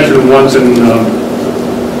we were measuring ones in the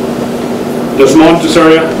Montes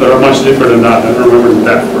area that are much deeper than that. I don't remember the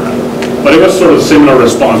depth for that. But it was sort of similar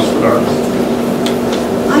response regardless.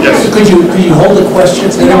 Yes. Could you hold the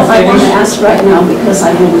questions? No, I want to ask right now because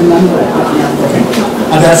I don't remember it right now. Okay.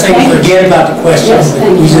 I'm not saying forget about the questions. Yes,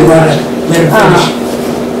 thank we you. should let it finish.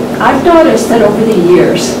 I've noticed that over the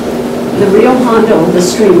years, the Rio Hondo, the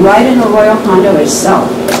stream right in the Rio Hondo itself,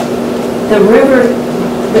 the river,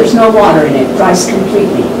 there's no water in it, dries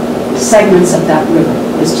completely. Segments of that river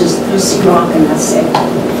is just sea rock and that's it.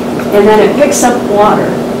 And then it picks up water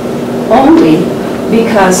only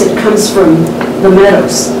because it comes from the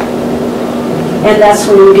meadows. And that's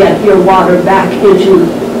when you get your water back into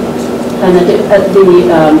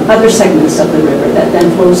the other segments of the river that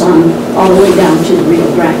then flows on all the way down to the Rio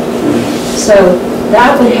Grande. So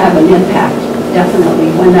that would have an impact,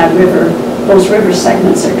 definitely, when that river, those river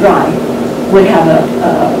segments are dry, would have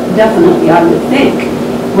definitely, I would think,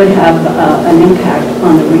 would have an impact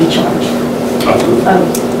on the recharge.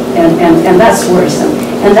 And that's worrisome.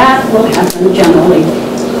 And that will happen generally,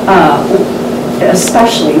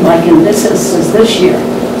 especially like in this instance this year.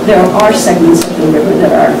 There are segments of the river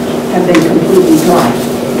that have been completely dry.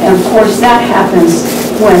 And of course that happens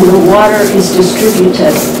when the water is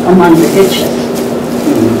distributed among the ditches.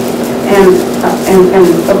 And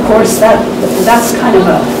of course that's kind of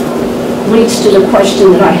leads to the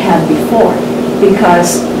question that I had before,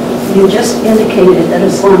 because you just indicated that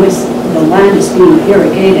as long as the land is being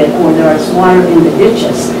irrigated or there is water in the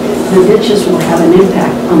ditches will have an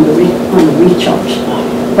impact on the recharge.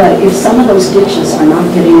 But if some of those ditches are not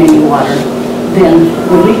getting any water, then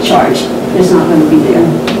the recharge is not going to be there.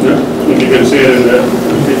 Yeah, you can see it in the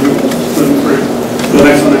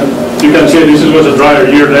next one. You can see this was a drier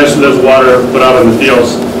year, less water put out in the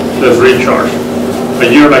fields, less recharge. A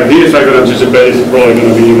year like this, I could anticipate it's probably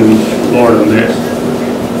going to be even more than this.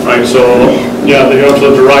 Right, so yeah, you're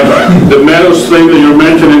absolutely right. The meadows thing that you're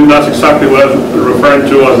mentioning, that's exactly what I'm referring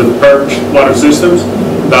to as the perch water systems.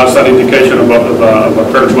 That's an indication of a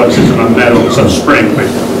perch water system on meadows of spring,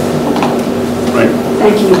 basically. Right.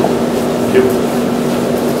 Thank you. Thank you.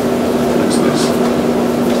 Next.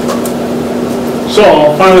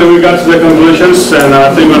 So finally we got to the conclusions, and I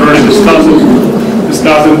think we're already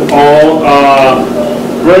discussing all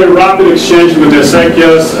very rapid exchange with the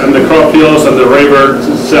acequias and the crop fields and the river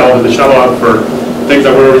itself and the shallow aquifer, things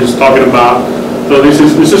that we were just talking about. So this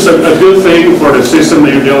is a good thing for the system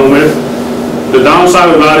that you're dealing with. The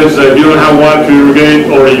downside of that is that you don't have water to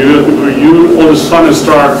irrigate, or you all of a sudden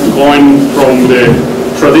start going from the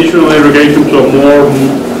traditional irrigation to a more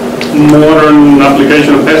modern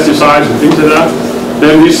application of pesticides and things like that.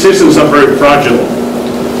 Then these systems are very fragile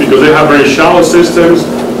because they have very shallow systems,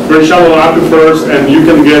 very shallow aquifers, and you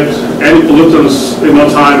can get any pollutants in no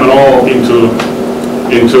time at all into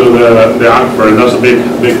the aquifer, and that's a big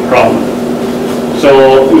problem.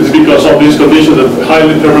 So it's because of these conditions of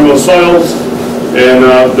highly permeable soils and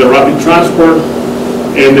the rapid transport,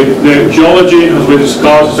 and the geology, as we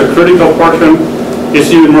discussed, is a critical portion.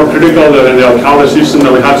 It's even more critical than the alkali system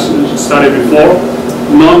that we had studied before.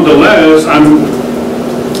 Nonetheless, I'm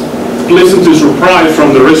pleasantly surprised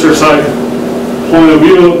from the research side point of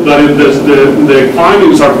view that the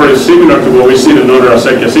findings are pretty similar to what we see in other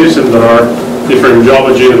acequia systems that are different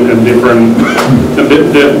geology and different. And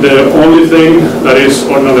the only thing that is,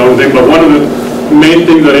 or not the only thing, but one of the main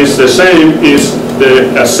things that is the same is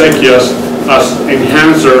the acequias as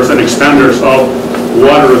enhancers and expanders of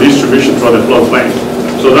water redistribution through the floodplain.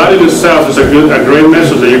 So that in itself is a great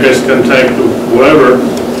message that you guys can take to whoever,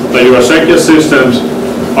 that your acequia systems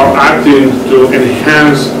are acting to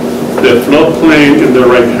enhance the floodplain in the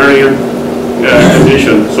riparian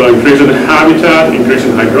condition. So increasing the habitat,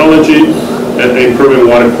 increasing hydrology, and improving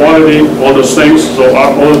water quality, all those things. So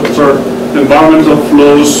all those are environmental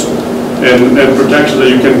flows and protections that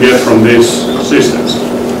you can get from these systems.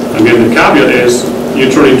 Again, the caveat is you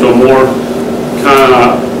turn into a more kind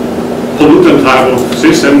of pollutant type of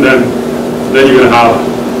system, then you're going to have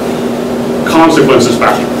consequences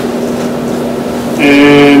back.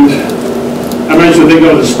 And I mentioned the thing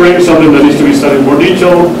of the spring, something that needs to be studied in more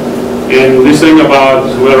detail. And this thing about,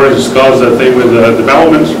 we already discussed that thing with the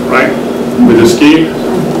development, right? With the ski.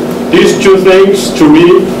 These two things, to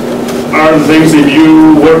me, are the things, if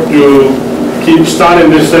you work to keep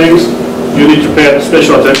studying these things, you need to pay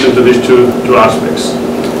special attention to these two aspects.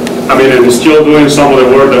 I mean, and still doing some of the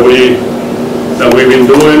work that we've been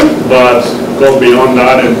doing, but go beyond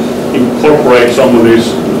that and incorporate some of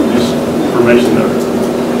this information there.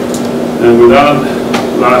 And with that,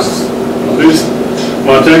 last of this, I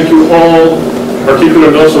want to thank you all,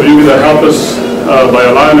 particularly those of you that help us by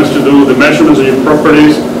allowing us to do the measurements of your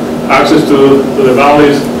properties, access to the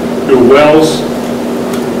valleys, your wells.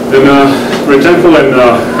 And very thankful, and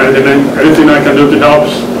anything I can do to help,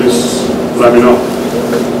 please let me know.